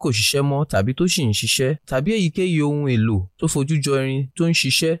tí kò ṣiṣẹ́ mọ́ tàbí tó sì ń ṣiṣẹ́ tàbí èyíkéyìí ohun èlò tó fojú jọ irin tó ń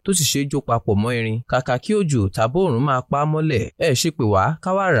ṣiṣẹ́ tó sì ṣe é jó papọ̀ mọ́ irin kàkà kí òjò tàbí òòrùn máa pa á mọ́lẹ̀ ẹ ṣe pé wá ká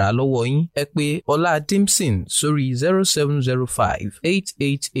wá rà á lọ́wọ́ yín ẹ pè Ọlá Dimson sórí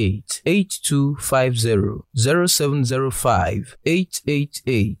 0705-888-8250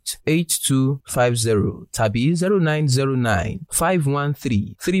 0705-888-8250 tàbí 0909-513-3528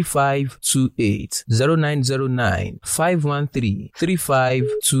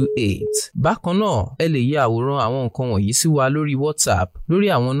 0909-513-3528. Bákan náà ẹ lè ya àwòrán àwọn nǹkan wọ̀nyí sí wa lórí WhatsApp lórí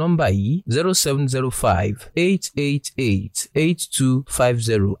àwọn nọ́mbà yìí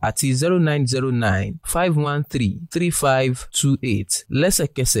 0705-888-8250 àti 0909-513-3528.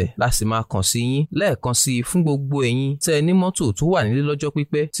 lẹ́sẹ̀kẹsẹ̀ la sì máa kàn sí yín lẹ́ẹ̀kan sí i fún gbogbo ẹ̀yin tẹ́ ẹ ní mọ́tò tó wà nílé lọ́jọ́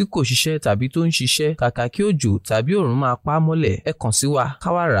pípẹ́ tí kò ṣiṣẹ́ tàbí tó ń ṣiṣẹ́ kàkà kí òjò tàbí òòrùn máa pa á mọ́lẹ̀ ẹ kàn sí wa ká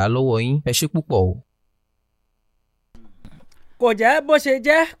wá rà á lọ́wọ́ yín ẹ ṣé púpọ̀ o. kò jẹ́ bó ṣe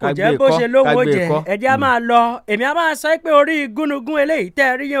jẹ́ kò jẹ́ bó ṣe lówó jẹ́ ẹ̀jẹ̀ á máa lọ èmi á máa sọ pé orí gúnugún eléyìí tẹ́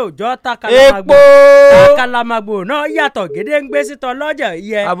ẹ rí yẹn òjọ́ takalamagbò náà yàtọ̀ gédéǹgbé sítọ́ lọ́jà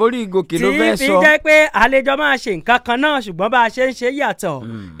yẹ àbórí gòkè ló fẹ́ sọ tí fi jẹ́ pé àlejò máa ṣe nǹkan kan náà ṣùgbọ́n bá a ṣe ń ṣe yàtọ̀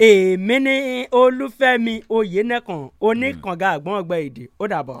èmi ní Olúfẹ́mi Oyènẹ́kan oníkànga àgbọ̀n ọgbẹ́ èdè ó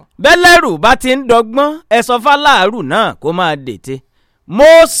dàbọ̀. bẹ́lẹ́rù bá ti ń dọgbọ́n ẹ sọ fáláàrù náà kó máa dètè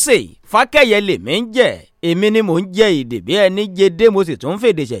Mósè Fákẹ́yẹ lèmi ń jẹ́ èmi ni mò ń jẹ èdè bí ẹni jẹdé mo sì tún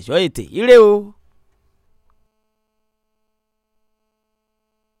fèdè ṣẹ̀ṣọ́ ètè ire o.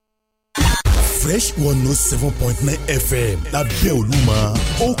 Fresh 107.9 FM lábẹ́ Olúmọ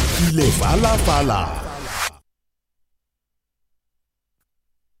ó kilẹ̀ fàlàfàlà.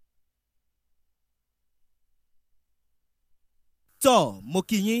 tọ́ mo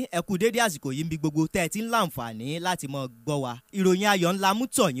kí yín ẹ kú dédé àsìkò yìí ń bí gbogbo tẹ́ ẹ ti ń láǹfààní láti mọ̀ gbọ́ wa ìròyìn ayọ̀ ńlá mú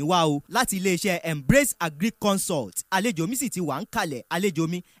tọ̀ yín wá o láti iléeṣẹ́ Embrace Agri Consult àlejò mi sì ti wà ń kalẹ̀ àlejò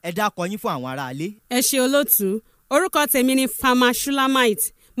mi ẹ dákọ yín fún àwọn aráalé. ẹ ṣe olóòtú orúkọ tèmi ni Farmer Shulamite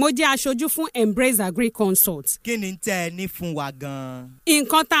mo jẹ́ aṣojú fún Embrace Agri Consult. kí ni tẹ́ ẹ ní fún wa gan-an.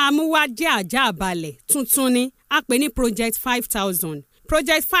 nǹkan tá a mú wá jẹ́ àjà àbálẹ̀ tuntun ni a pè ní Project 5000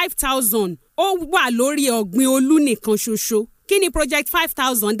 Project 5000 ó wà lórí ọ̀gbìn olú nìkan ṣoṣo. Kí ni Project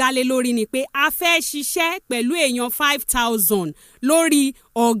 5000 dálé lórí ni pé a fẹ́ ṣiṣẹ́ pẹ̀lú èèyàn 5000 lórí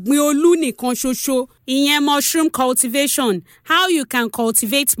ọ̀gbìn olú nìkan ṣoṣo ìyẹn mushroom cultivation how you can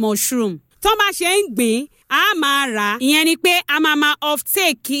cultivate mushroom. tó bá ṣe ń gbìn a máa rà ìyẹn ni pé a máa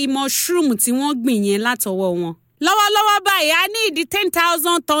off-take mushroom tí wọ́n gbìn yẹn látọwọ́ wọn. lọ́wọ́lọ́wọ́ báyìí a ní ìdí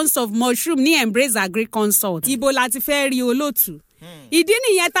 10,000 tons of mushroom ní Embrace Agri Consult. ibo la ti fẹ́ rí olóòtú. ìdí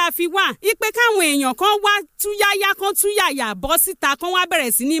nìyẹn tá a fi wá ipe káwọn èèyàn kan wá túyáyá kan túyàyà bọ́ síta kan wá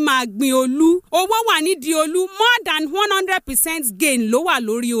bẹ̀rẹ̀ sí ní máa gbin olú owó wà nídìí olú more than 100% gain ló wà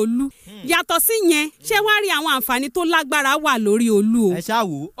lórí olú yàtọ̀ sí yẹn ṣé wá rí àwọn àǹfààní tó lágbára wà lórí olú o. ẹ ṣáà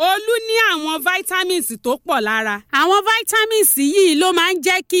wò. olú ní àwọn vitamins tó pọ̀ lára àwọn vitamins yìí ló máa ń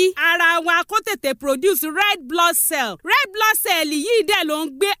jẹ́ kí ara wa kó tètè produce red blood cell yìí dẹ̀ ló ń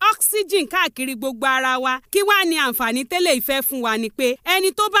gbé oxygen káàkiri gbogbo ara wa kí wá ní àǹfààní tẹ́lẹ̀ ìfẹ́ fún wa ni pé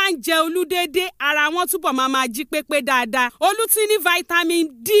ẹni tó bá ń jẹ olú déédéé ara wọn túbọ̀ máa jí pépé dáadáa olú ti ní vitamin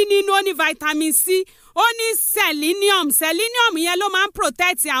D nínú ó ní vitamin C ó ní selenium yẹn ló máa ń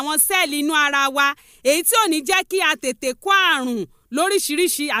protect àwọn sẹ́ẹ̀lì inú ara wa èyí tí ò ní jẹ́ kí a tètè kó àrùn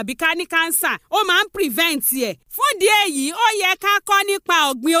lóríṣiríṣi àbí ká ní kánsà ó máa ń prevent ẹ̀ fún ìdí èyí ó yẹ ká kọ́ nípa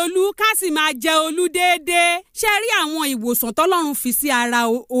ọ̀gbìn olú ká sì máa jẹ olú déédéé ṣe rí àwọn ìwòsàn tọ́lọ́run fi sí ara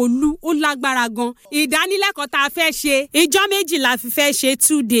olú ó lágbára gan ìdánilẹ́kọ̀ọ́ tá a fẹ́ ṣe ìjọ́ méjì la fi fẹ́ ṣe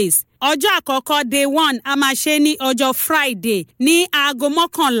 2 days ọjọ́ àkọ́kọ́ day 1 a máa ṣe ní ọjọ́ Friday ní aago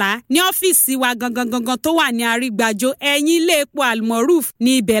 11 ní ọ́fíìsì wa gangan tó wà ní Àrígbàjò ẹ̀yìn ilé epo Almoruf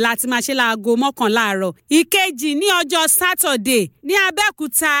ní ibẹ̀ láti máa ṣe láago 11 àárọ̀. ìkejì ní ọjọ́ Saturday ní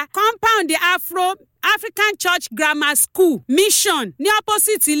Abẹ́òkúta compound Afro African Church Grammar School Mission ní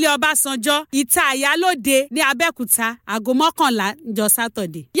opposite ilé Ọbásanjọ́ ìta Àyálóde ní Abẹ́òkúta aago 11 ọjọ́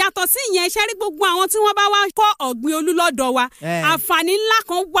Saturday. Yàtọ̀ sí ìyẹn ṣe rí gbogbo àwọn tí wọ́n bá wá kọ́ ọ̀gbìn olú lọ́dọ̀ wa àǹfààní ńlá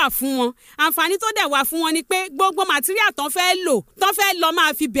kan wà fún wọn. Àǹfààní tó dẹ̀ wà fún wọn ni pé gbogbo màtíríà tán fẹ́ lò tán fẹ́ lọ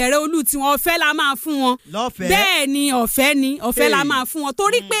máa fi bẹ̀rẹ̀ olú tiwọn ọ̀fẹ́ la máa fún wọn. Bẹ́ẹ̀ ni ọ̀fẹ́ la máa fún wọn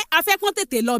torí pé afẹ́kàn tètè lọ